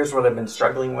 Here's what I've been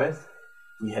struggling with.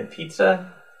 We had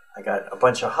pizza. I got a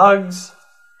bunch of hugs.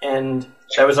 And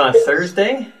that was on a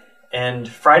Thursday. And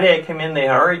Friday I came in. They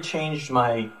had already changed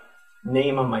my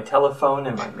name on my telephone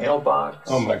and my mailbox.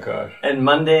 Oh, my gosh. And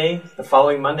the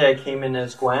following Monday, I came in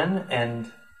as Gwen,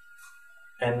 and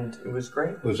it was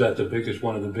great. Was that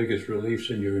one of the biggest reliefs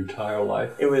in your entire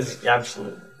life? It was,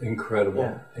 absolutely. Incredible.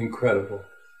 Yeah. Incredible.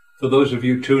 For those of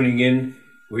you tuning in,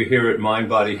 we're here at Mind,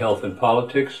 Body, Health, and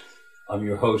Politics. I'm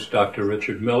your host, Dr.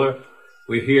 Richard Miller.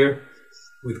 We're here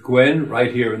with Gwen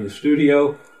right here in the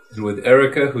studio, and with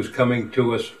Erica, who's coming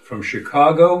to us from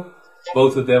Chicago.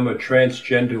 Both of them are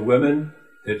transgender women.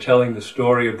 They're telling the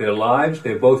story of their lives.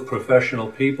 They're both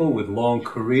professional people with long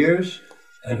careers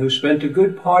and who spent a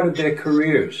good part of their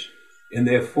careers in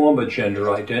their former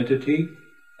gender identity.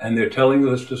 And they're telling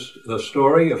us the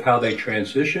story of how they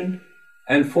transitioned.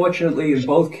 And fortunately, in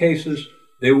both cases,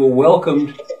 they were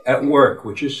welcomed at work,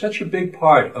 which is such a big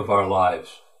part of our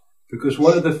lives. Because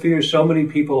one of the fears so many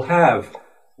people have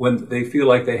when they feel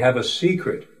like they have a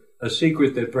secret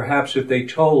that perhaps if they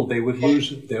told, they would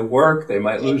lose their work, they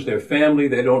might lose their family,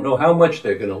 they don't know how much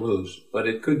they're going to lose, but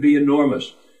it could be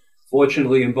enormous.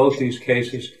 Fortunately, in both these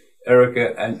cases,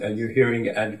 Erica and you're hearing,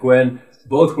 and Gwen,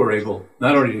 both were able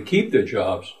not only to keep their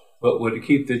jobs, but were to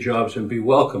keep their jobs and be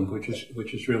welcomed, which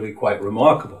is really quite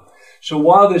remarkable. So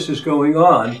while this is going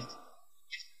on,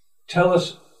 tell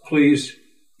us, please,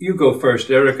 you go first,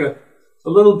 Erica, a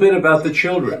little bit about the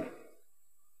children.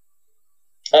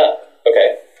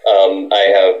 Okay.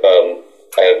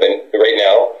 I have been right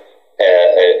now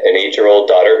an 8-year-old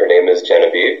daughter. Her name is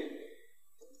Genevieve,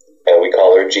 and we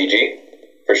call her Gigi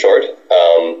for short.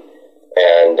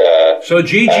 So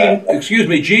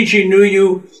Gigi knew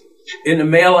you in a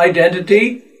male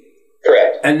identity,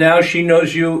 correct, and now she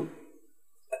knows you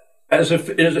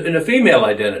in a female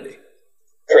identity.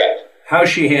 Correct. How's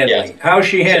she handling? Yes. How's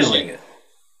she handling it?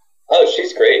 Oh,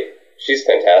 she's great. She's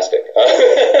fantastic.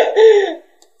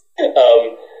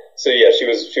 So yeah, she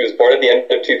was born at the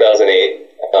end of 2008.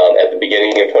 At the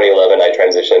beginning of 2011, I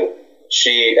transitioned.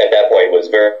 She, at that point, was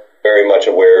very, very much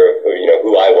aware of,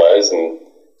 who I was and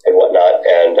whatnot.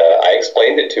 And I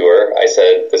explained it to her. I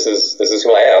said, "This is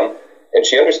who I am," and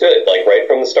she understood it, like right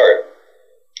from the start.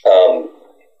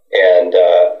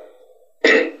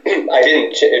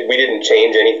 We didn't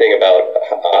change anything about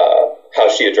how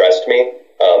she addressed me.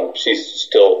 She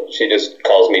just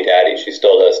calls me Daddy. She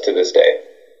still does to this day.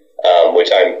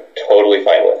 Which I'm totally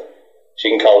fine with. She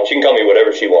can call me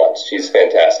whatever she wants. She's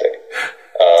fantastic.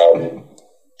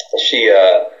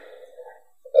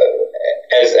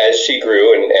 As she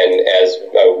grew and as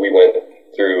we went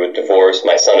through a divorce,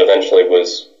 my son eventually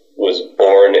was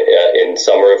born in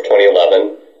summer of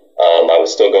 2011. I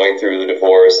was still going through the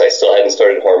divorce. I still hadn't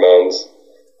started hormones,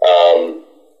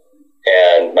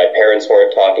 and my parents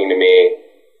weren't talking to me.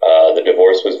 The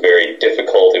divorce was very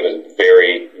difficult. It was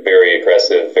very, very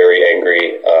aggressive, very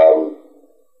angry.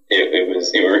 It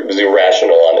was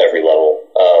irrational on every level.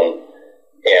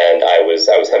 And I was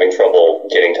having trouble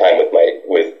getting time with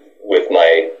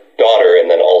my daughter, and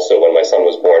then also when my son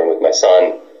was born with my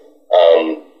son.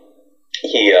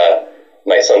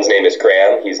 My son's name is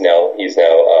Graham. He's now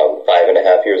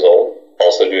 5.5 years old,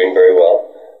 also doing very well.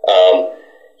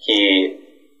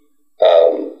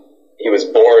 He was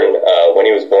born, when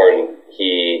he was born,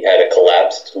 he had a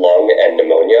collapsed lung and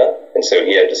pneumonia, and so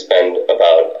he had to spend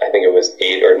about, I think it was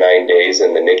 8 or 9 days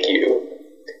in the NICU,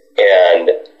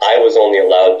 and I was only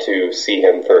allowed to see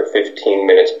him for 15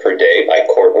 minutes per day by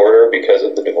court order because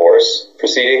of the divorce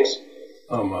proceedings.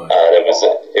 Oh my. It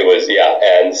was,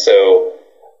 and so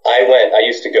I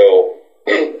used to go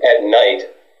at night.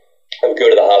 I would go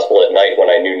to the hospital at night when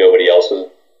I knew nobody else was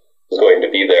going to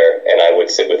be there, and I would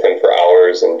sit with him for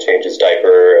hours and change his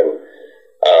diaper, and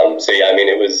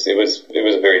it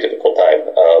was a very difficult time.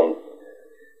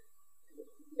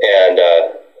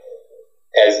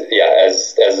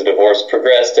 As the divorce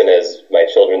progressed and as my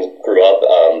children grew up,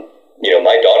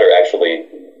 my daughter actually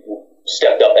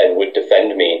stepped up and would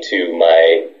defend me to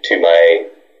my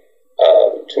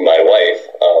wife,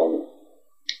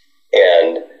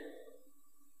 and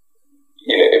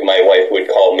my wife would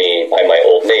call me by my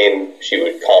old name. She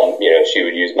would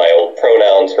use my old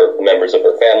pronouns. Her members of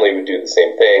her family would do the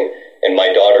same thing, and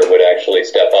my daughter would actually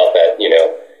step up at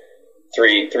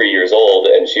 3 years old,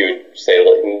 and she would say,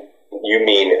 "Look, you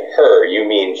mean her, you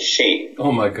mean she."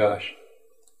 Oh my gosh.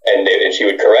 And she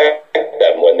would correct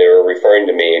them when they were referring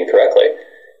to me incorrectly.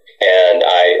 And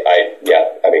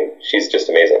she's just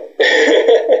amazing.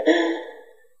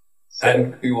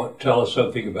 And you want to tell us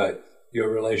something about your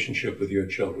relationship with your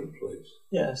children, please.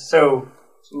 Yeah, so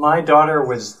my daughter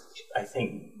was, I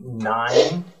think,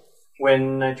 9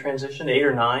 when I transitioned, 8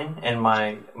 or 9, and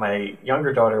my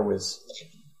younger daughter was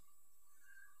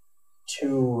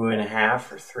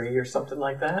 2.5 or 3 or something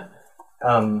like that.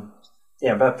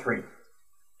 Yeah, about 3.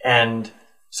 And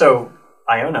so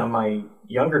Iona, my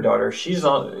younger daughter,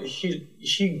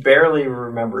 she barely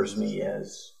remembers me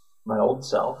as my old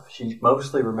self. She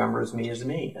mostly remembers me, as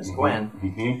Gwen.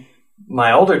 Mm-hmm.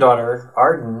 My older daughter,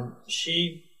 Arden,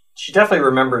 she definitely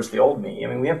remembers the old me. I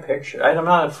mean, we have pictures. I'm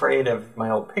not afraid of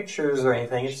my old pictures or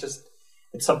anything. It's just,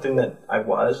 it's something that I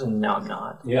was and now I'm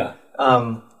not. Yeah.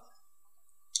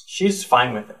 She's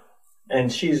fine with it.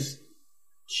 And she's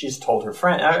told her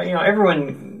friend,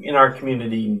 everyone in our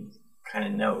community kind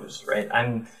of knows, right?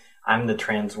 I'm the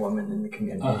trans woman in the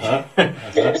community.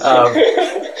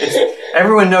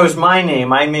 Everyone knows my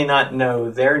name. I may not know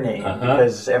their name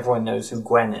because everyone knows who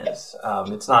Gwen is.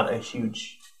 It's not a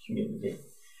huge community.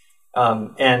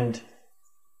 And,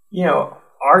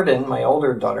 Arden, my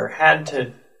older daughter, had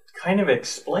to kind of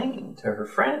explain to her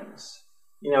friends,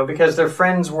 because their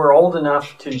friends were old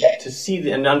enough to see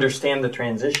and understand the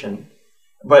transition,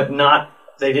 but a lot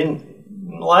of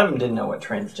them didn't know what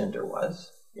transgender was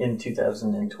in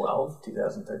 2012,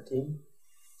 2013.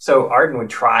 So Arden would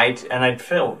try to, and I'd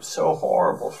feel so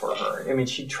horrible for her. I mean,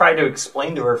 she'd try to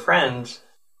explain to her friends,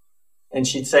 and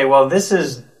she'd say, well, this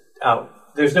is,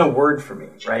 there's no word for me,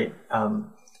 right?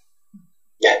 I'm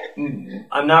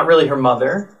not really her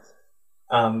mother.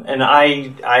 And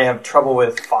I have trouble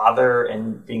with father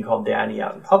and being called daddy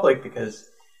out in public because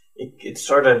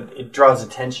it draws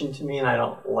attention to me, and I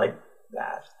don't like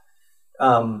that.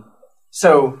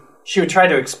 So she would try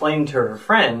to explain to her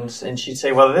friends, and she'd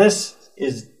say, well, this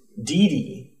is Dee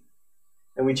Dee.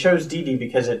 And we chose Dee Dee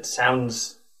because it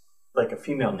sounds like a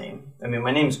female name. I mean,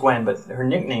 my name's Gwen, but her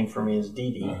nickname for me is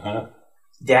Dee Dee.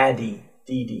 Daddy,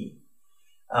 Dee Dee.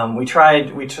 We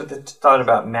thought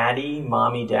about Maddie,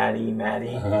 mommy, daddy,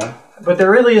 Maddie. But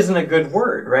there really isn't a good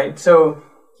word, right? So,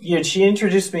 she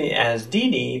introduced me as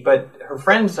Dee Dee, but her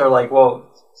friends are like,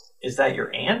 well, is that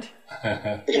your aunt?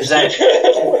 Is that...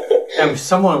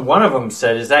 one of them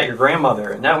said, is that your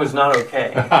grandmother? And that was not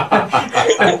okay.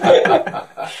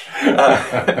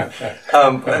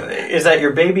 Is that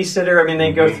your babysitter? I mean,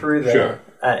 they go through that. Sure.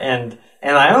 And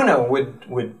Iona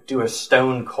would do a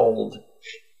stone cold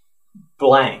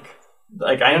blank.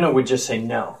 Like, Iona would just say,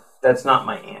 no, that's not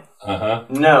my aunt.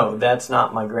 No, that's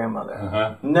not my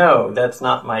grandmother. No, that's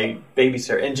not my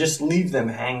babysitter. And just leave them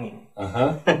hanging.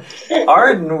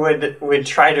 Arden would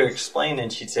try to explain,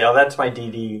 and she'd say, oh, that's my Dee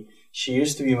Dee. She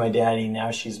used to be my daddy,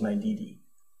 now she's my Dee Dee.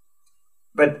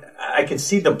 But I could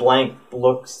see the blank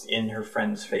looks in her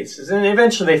friends' faces. And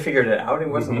eventually they figured it out. It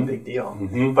wasn't a big deal.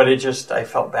 But I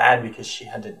felt bad because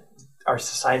our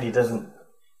society doesn't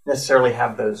necessarily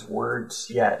have those words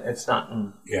yet. It's not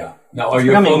in... Yeah. Now, are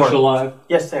your folks alive?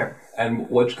 Yes, they are. And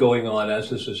what's going on as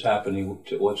this is happening?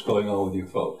 What's going on with your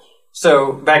folks?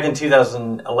 So back in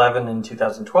 2011 and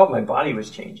 2012, my body was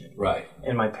changing. Right.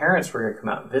 And my parents were going to come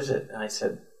out and visit. And I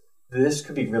said, this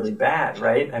could be really bad,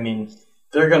 right? I mean,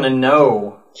 they're going to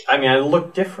know. I mean, I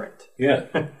look different. Yeah.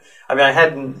 I mean, I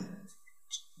hadn't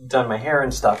done my hair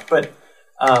and stuff, but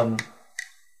I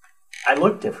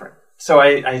looked different. So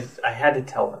I had to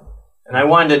tell them. And I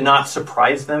wanted to not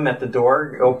surprise them at the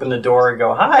door, open the door and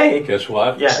go, hi. Guess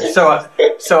what? Yeah.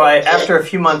 So after a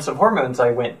few months of hormones,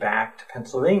 I went back to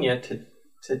Pennsylvania to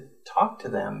talk to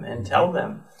them and tell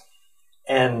them.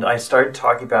 And I started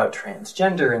talking about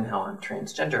transgender and how I'm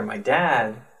transgender. And my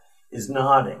dad is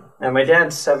nodding. Now, my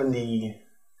dad's 70,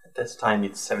 at this time,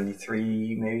 he's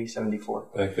 73, maybe 74.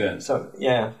 Back then. So,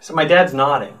 yeah. So my dad's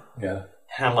nodding. Yeah.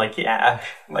 And I'm like, yeah,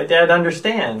 my dad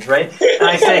understands, right? And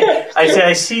I say,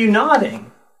 I see you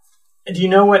nodding. Do you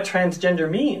know what transgender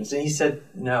means? And he said,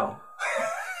 no.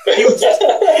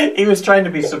 He was trying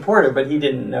to be supportive, but he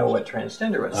didn't know what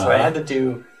transgender was. So I had to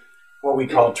do what we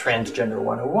call Transgender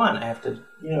 101. I have to,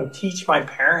 teach my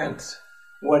parents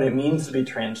what it means to be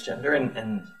transgender.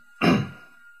 And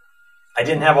I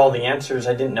didn't have all the answers.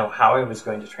 I didn't know how I was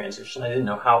going to transition. I didn't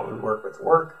know how it would work with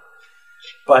work.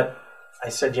 But I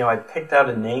said, I picked out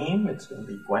a name. It's going to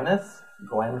be Gwyneth,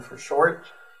 Gwen for short.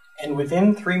 And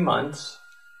within 3 months,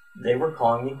 they were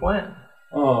calling me Gwen.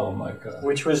 Oh, my God.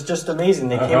 Which was just amazing.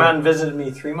 They came out and visited me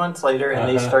 3 months later, and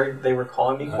they were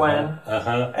calling me Gwen.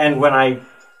 And when I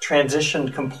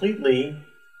transitioned completely,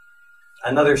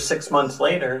 another 6 months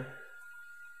later,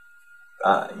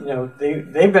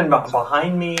 they've been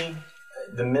behind me,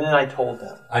 the minute I told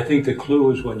them. I think the clue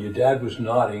was when your dad was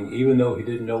nodding, even though he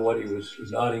didn't know what he was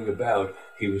nodding about,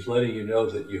 he was letting you know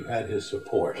that you had his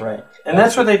support. Right. And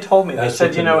that's what they told me. They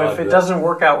said, if it doesn't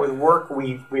work out with work,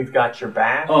 we've got your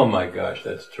back. Oh my gosh,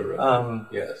 that's terrific.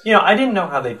 Yes. I didn't know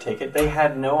how they'd take it. They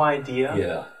had no idea.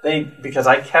 Yeah. Because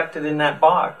I kept it in that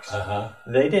box. Uh-huh.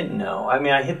 They didn't know. I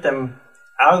mean, I hit them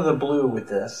out of the blue with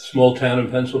this. Small town in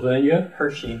Pennsylvania?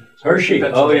 Hershey.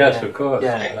 Oh, yes, of course.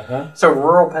 Yeah. Uh-huh. So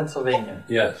rural Pennsylvania.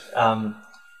 Yes.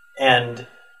 And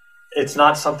it's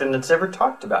not something that's ever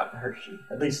talked about in Hershey,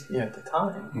 at least at the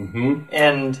time. Mm-hmm.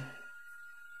 And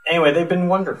anyway, they've been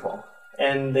wonderful,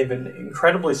 and they've been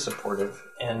incredibly supportive,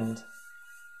 and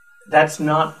that's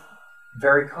not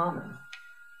very common.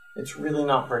 It's really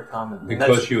not very common.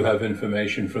 Because you have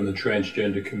information from the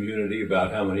transgender community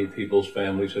about how many people's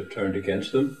families have turned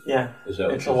against them? Yeah. Is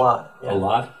that it's a lot. Yeah. A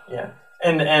lot? Yeah.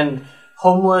 And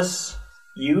homeless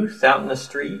youth out in the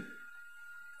street,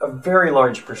 a very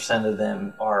large percent of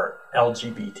them are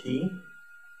LGBT,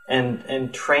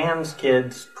 and trans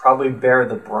kids probably bear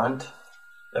the brunt.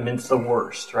 I mean, it's the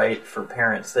worst, right, for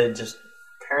parents.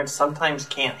 Parents sometimes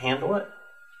can't handle it,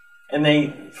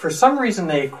 and for some reason,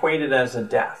 they equate it as a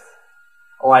death.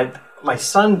 Oh, my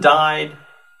son died,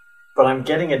 but I'm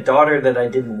getting a daughter that I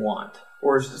didn't want,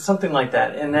 or something like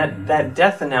that. And that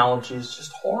death analogy is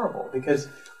just horrible, because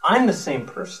I'm the same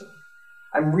person.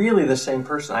 I'm really the same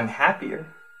person. I'm happier.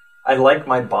 I like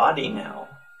my body now.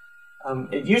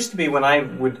 It used to be when I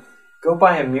would go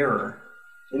by a mirror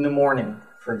in the morning,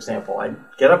 for example. I'd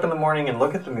get up in the morning and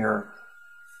look at the mirror,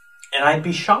 and I'd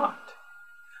be shocked.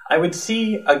 I would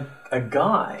see a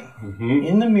guy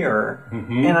in the mirror,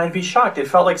 and I'd be shocked. It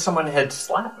felt like someone had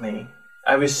slapped me.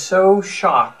 I was so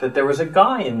shocked that there was a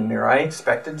guy in the mirror. I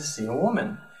expected to see a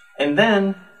woman. And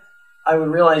then I would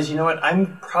realize, you know what,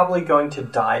 I'm probably going to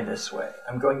die this way.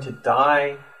 I'm going to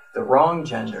die the wrong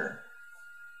gender,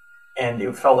 and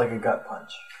it felt like a gut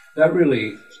punch. That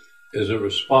really is a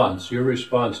response. Your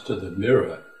response to the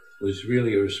mirror was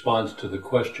really a response to the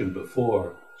question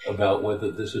before about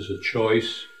whether this is a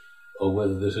choice or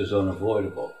whether this is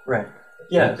unavoidable. Right.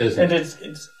 Yeah. And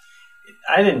it's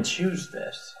I didn't choose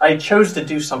this. I chose to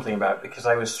do something about it because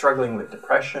I was struggling with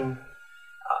depression.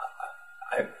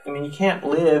 I mean, you can't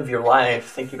live your life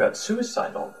thinking about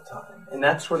suicide all the time, and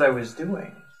that's what I was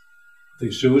doing.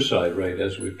 The suicide rate,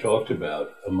 as we've talked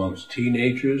about, amongst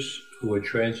teenagers who are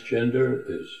transgender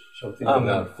is something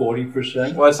about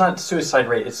 40%. Well, it's not suicide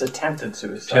rate; it's attempted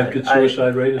suicide. Attempted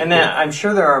suicide rate, and then I'm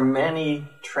sure there are many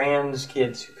trans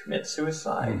kids who commit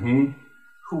suicide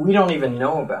who we don't even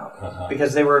know about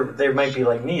because they might be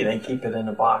like me. They keep it in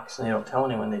a box and they don't tell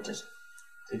anyone. They just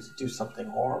do something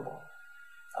horrible.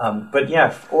 But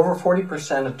yeah, over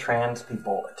 40% of trans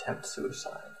people attempt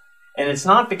suicide, and it's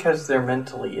not because they're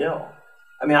mentally ill.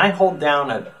 I mean, I hold down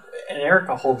and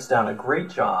Erica holds down a great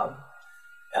job.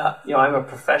 I'm a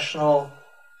professional.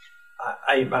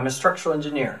 I'm a structural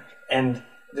engineer, and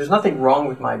there's nothing wrong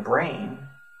with my brain.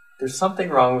 There's something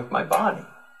wrong with my body,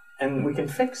 and we can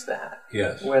fix that.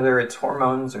 Yes. Whether it's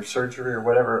hormones or surgery or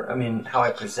whatever. I mean, how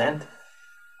I present.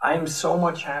 I am so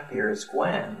much happier as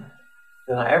Gwen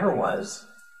than I ever was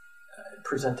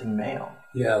presenting male.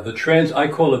 Yeah, I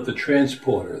call it the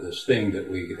transporter, this thing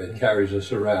that carries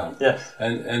us around. Yes.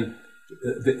 And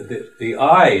the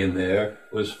I in there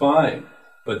was fine,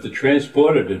 but the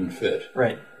transporter didn't fit.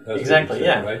 Right. That's exactly. What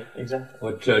yeah. Right? Exactly.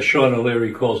 What Sean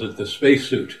O'Leary calls it the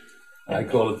spacesuit. I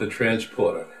call it the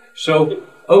transporter. So,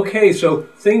 okay, so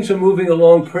things are moving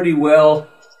along pretty well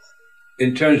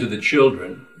in terms of the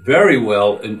children, very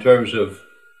well in terms of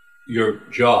your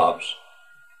jobs,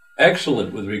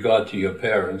 excellent with regard to your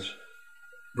parents.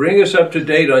 Bring us up to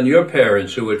date on your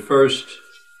parents who at first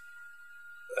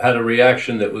had a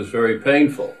reaction that was very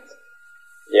painful.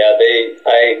 Yeah,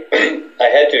 I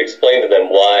had to explain to them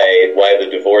why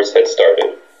the divorce had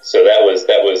started. So that was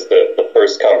the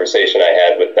first conversation I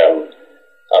had with them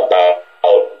about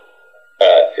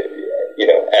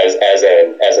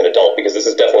as an adult, because this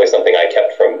is definitely something I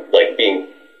kept from, like,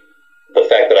 being the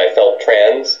fact that I felt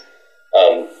trans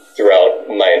throughout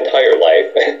my entire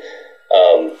life.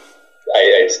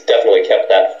 I definitely kept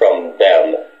that from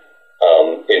them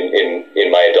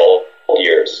in my adult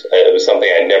years. It was something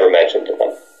I never mentioned to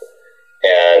them.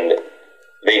 And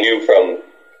they knew from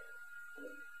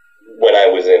when I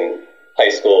was in high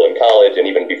school and college and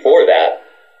even before that,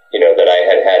 that I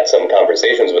had some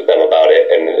conversations with them about it,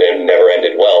 and it never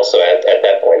ended well. So at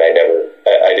that point, I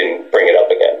didn't bring it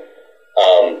up again.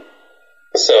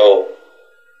 So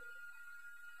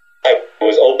I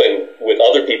was open with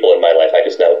other people in my life. I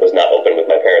just was not open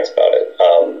with my parents about it.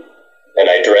 And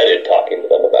I dreaded talking to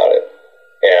them about it.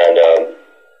 And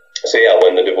so yeah,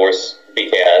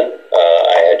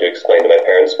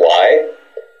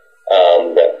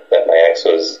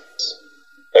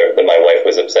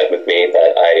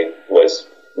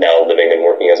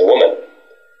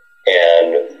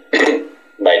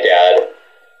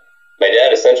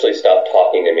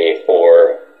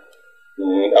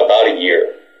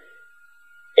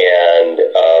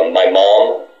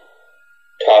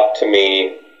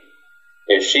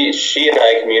 she and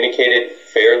I communicated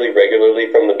fairly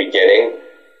regularly from the beginning,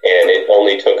 and it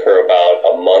only took her about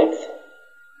a month,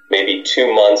 maybe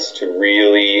 2 months, to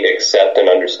really accept and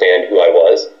understand who I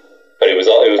was. But it was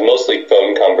mostly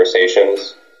phone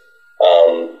conversations.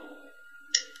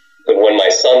 But when my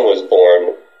son was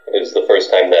born, it was the first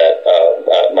time that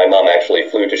my mom actually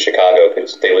flew to Chicago,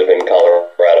 because they live in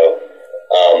Colorado.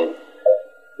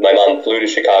 My mom flew to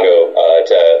Chicago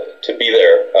to be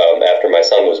there after my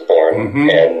son was born,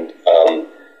 and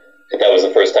that was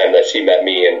the first time that she met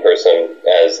me in person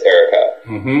as Erica.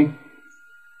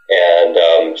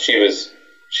 And she was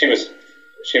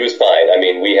fine. I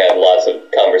mean, we had lots of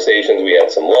conversations. We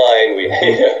had some wine.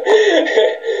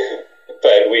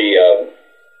 But we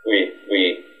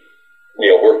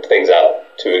worked things out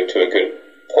to a good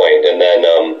point. And then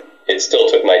it still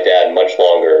took my dad much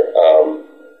longer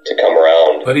to come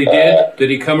around. But he did? Did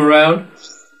he come around?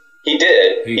 He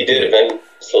did. He did eventually.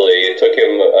 It took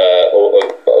him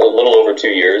a little over 2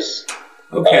 years.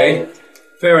 Okay,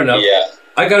 fair enough. Yeah.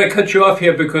 I got to cut you off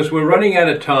here because we're running out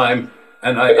of time,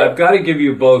 and I've got to give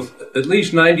you both at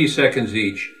least 90 seconds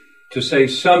each to say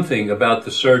something about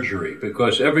the surgery,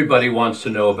 because everybody wants to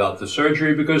know about the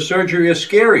surgery, because surgery is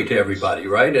scary to everybody,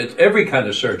 right? Every kind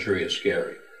of surgery is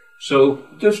scary. So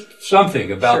just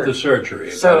something about the surgery,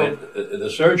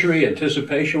 the surgery,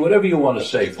 anticipation, whatever you want to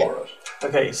say for us.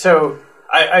 Okay, so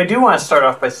I do want to start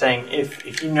off by saying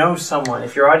if you know someone,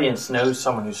 if your audience knows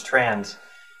someone who's trans,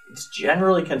 it's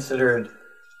generally considered,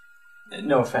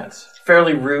 no offense,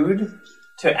 fairly rude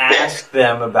to ask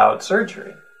them about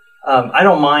surgery. I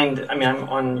don't mind. I mean, I'm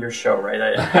on your show, right?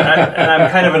 And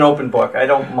I'm kind of an open book. I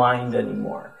don't mind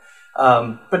anymore.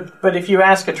 But if you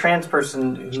ask a trans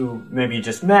person who maybe you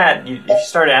just met, if you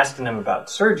start asking them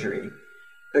about surgery,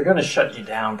 they're going to shut you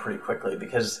down pretty quickly,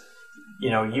 because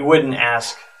you wouldn't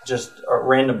ask just a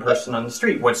random person on the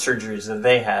street what surgeries that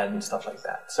they had and stuff like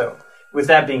that. So with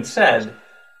that being said,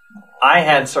 I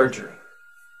had surgery.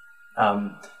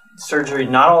 Surgery.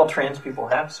 Not all trans people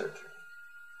have surgery.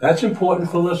 That's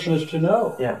important for listeners to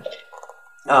know. Yeah.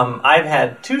 I've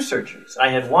had 2 surgeries. I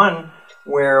had one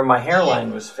where my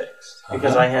hairline was fixed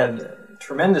because I had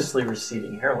tremendously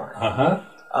receding hairline.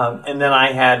 And then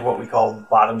I had what we call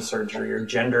bottom surgery, or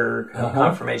gender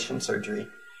confirmation surgery.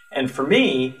 And for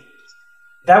me,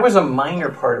 that was a minor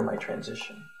part of my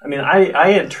transition. I mean,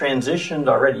 I had transitioned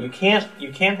already. You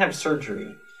can't have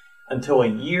surgery until a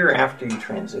year after you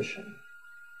transition.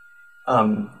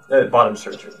 Bottom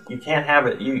surgery. You can't have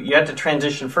it. You have to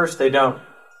transition first. The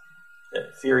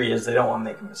theory is they don't want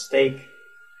to make a mistake,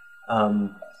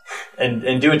 and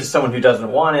do it to someone who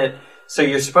doesn't want it. So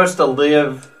you're supposed to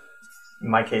live, in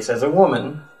my case as a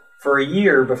woman, for a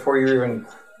year before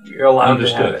you're allowed to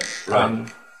have it.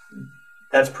 Right.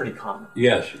 That's pretty common.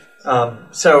 Yes.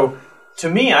 So to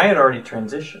me, I had already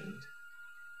transitioned.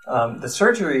 The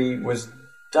surgery was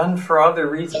done for other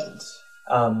reasons.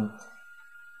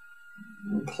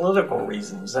 Political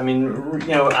reasons. I mean,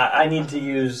 I need to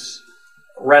use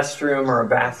a restroom or a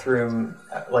bathroom,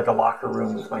 like a locker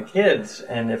room with my kids,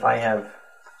 and if I have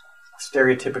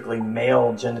stereotypically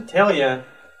male genitalia,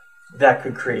 that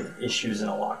could create issues in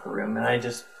a locker room, and I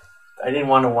didn't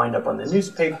want to wind up on the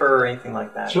newspaper or anything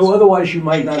like that. So otherwise you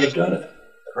might not have done it.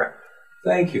 Correct.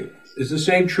 Thank you. Is the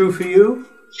same true for you?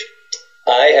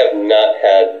 I have not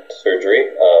had surgery,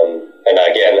 and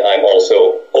again, I'm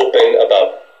also open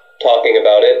about talking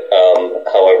about it.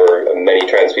 However, many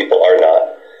trans people are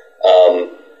not.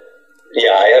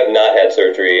 I have not had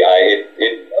surgery.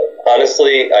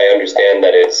 Honestly, I understand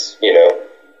that it's,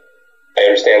 I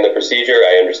understand the procedure.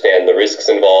 I understand the risks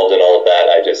involved and all of that.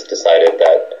 I just decided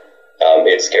that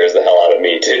it scares the hell out of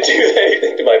me to do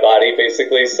anything to my body,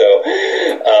 basically. So,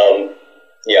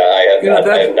 I have not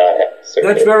had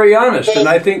surgery. That's very honest, and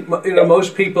I think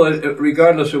most people,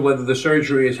 regardless of whether the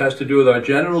surgery has to do with our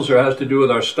genitals or has to do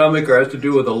with our stomach or has to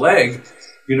do with a leg,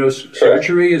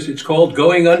 surgery it's called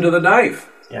going under the knife.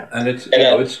 Yeah, and it's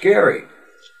scary.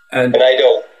 And I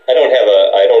don't have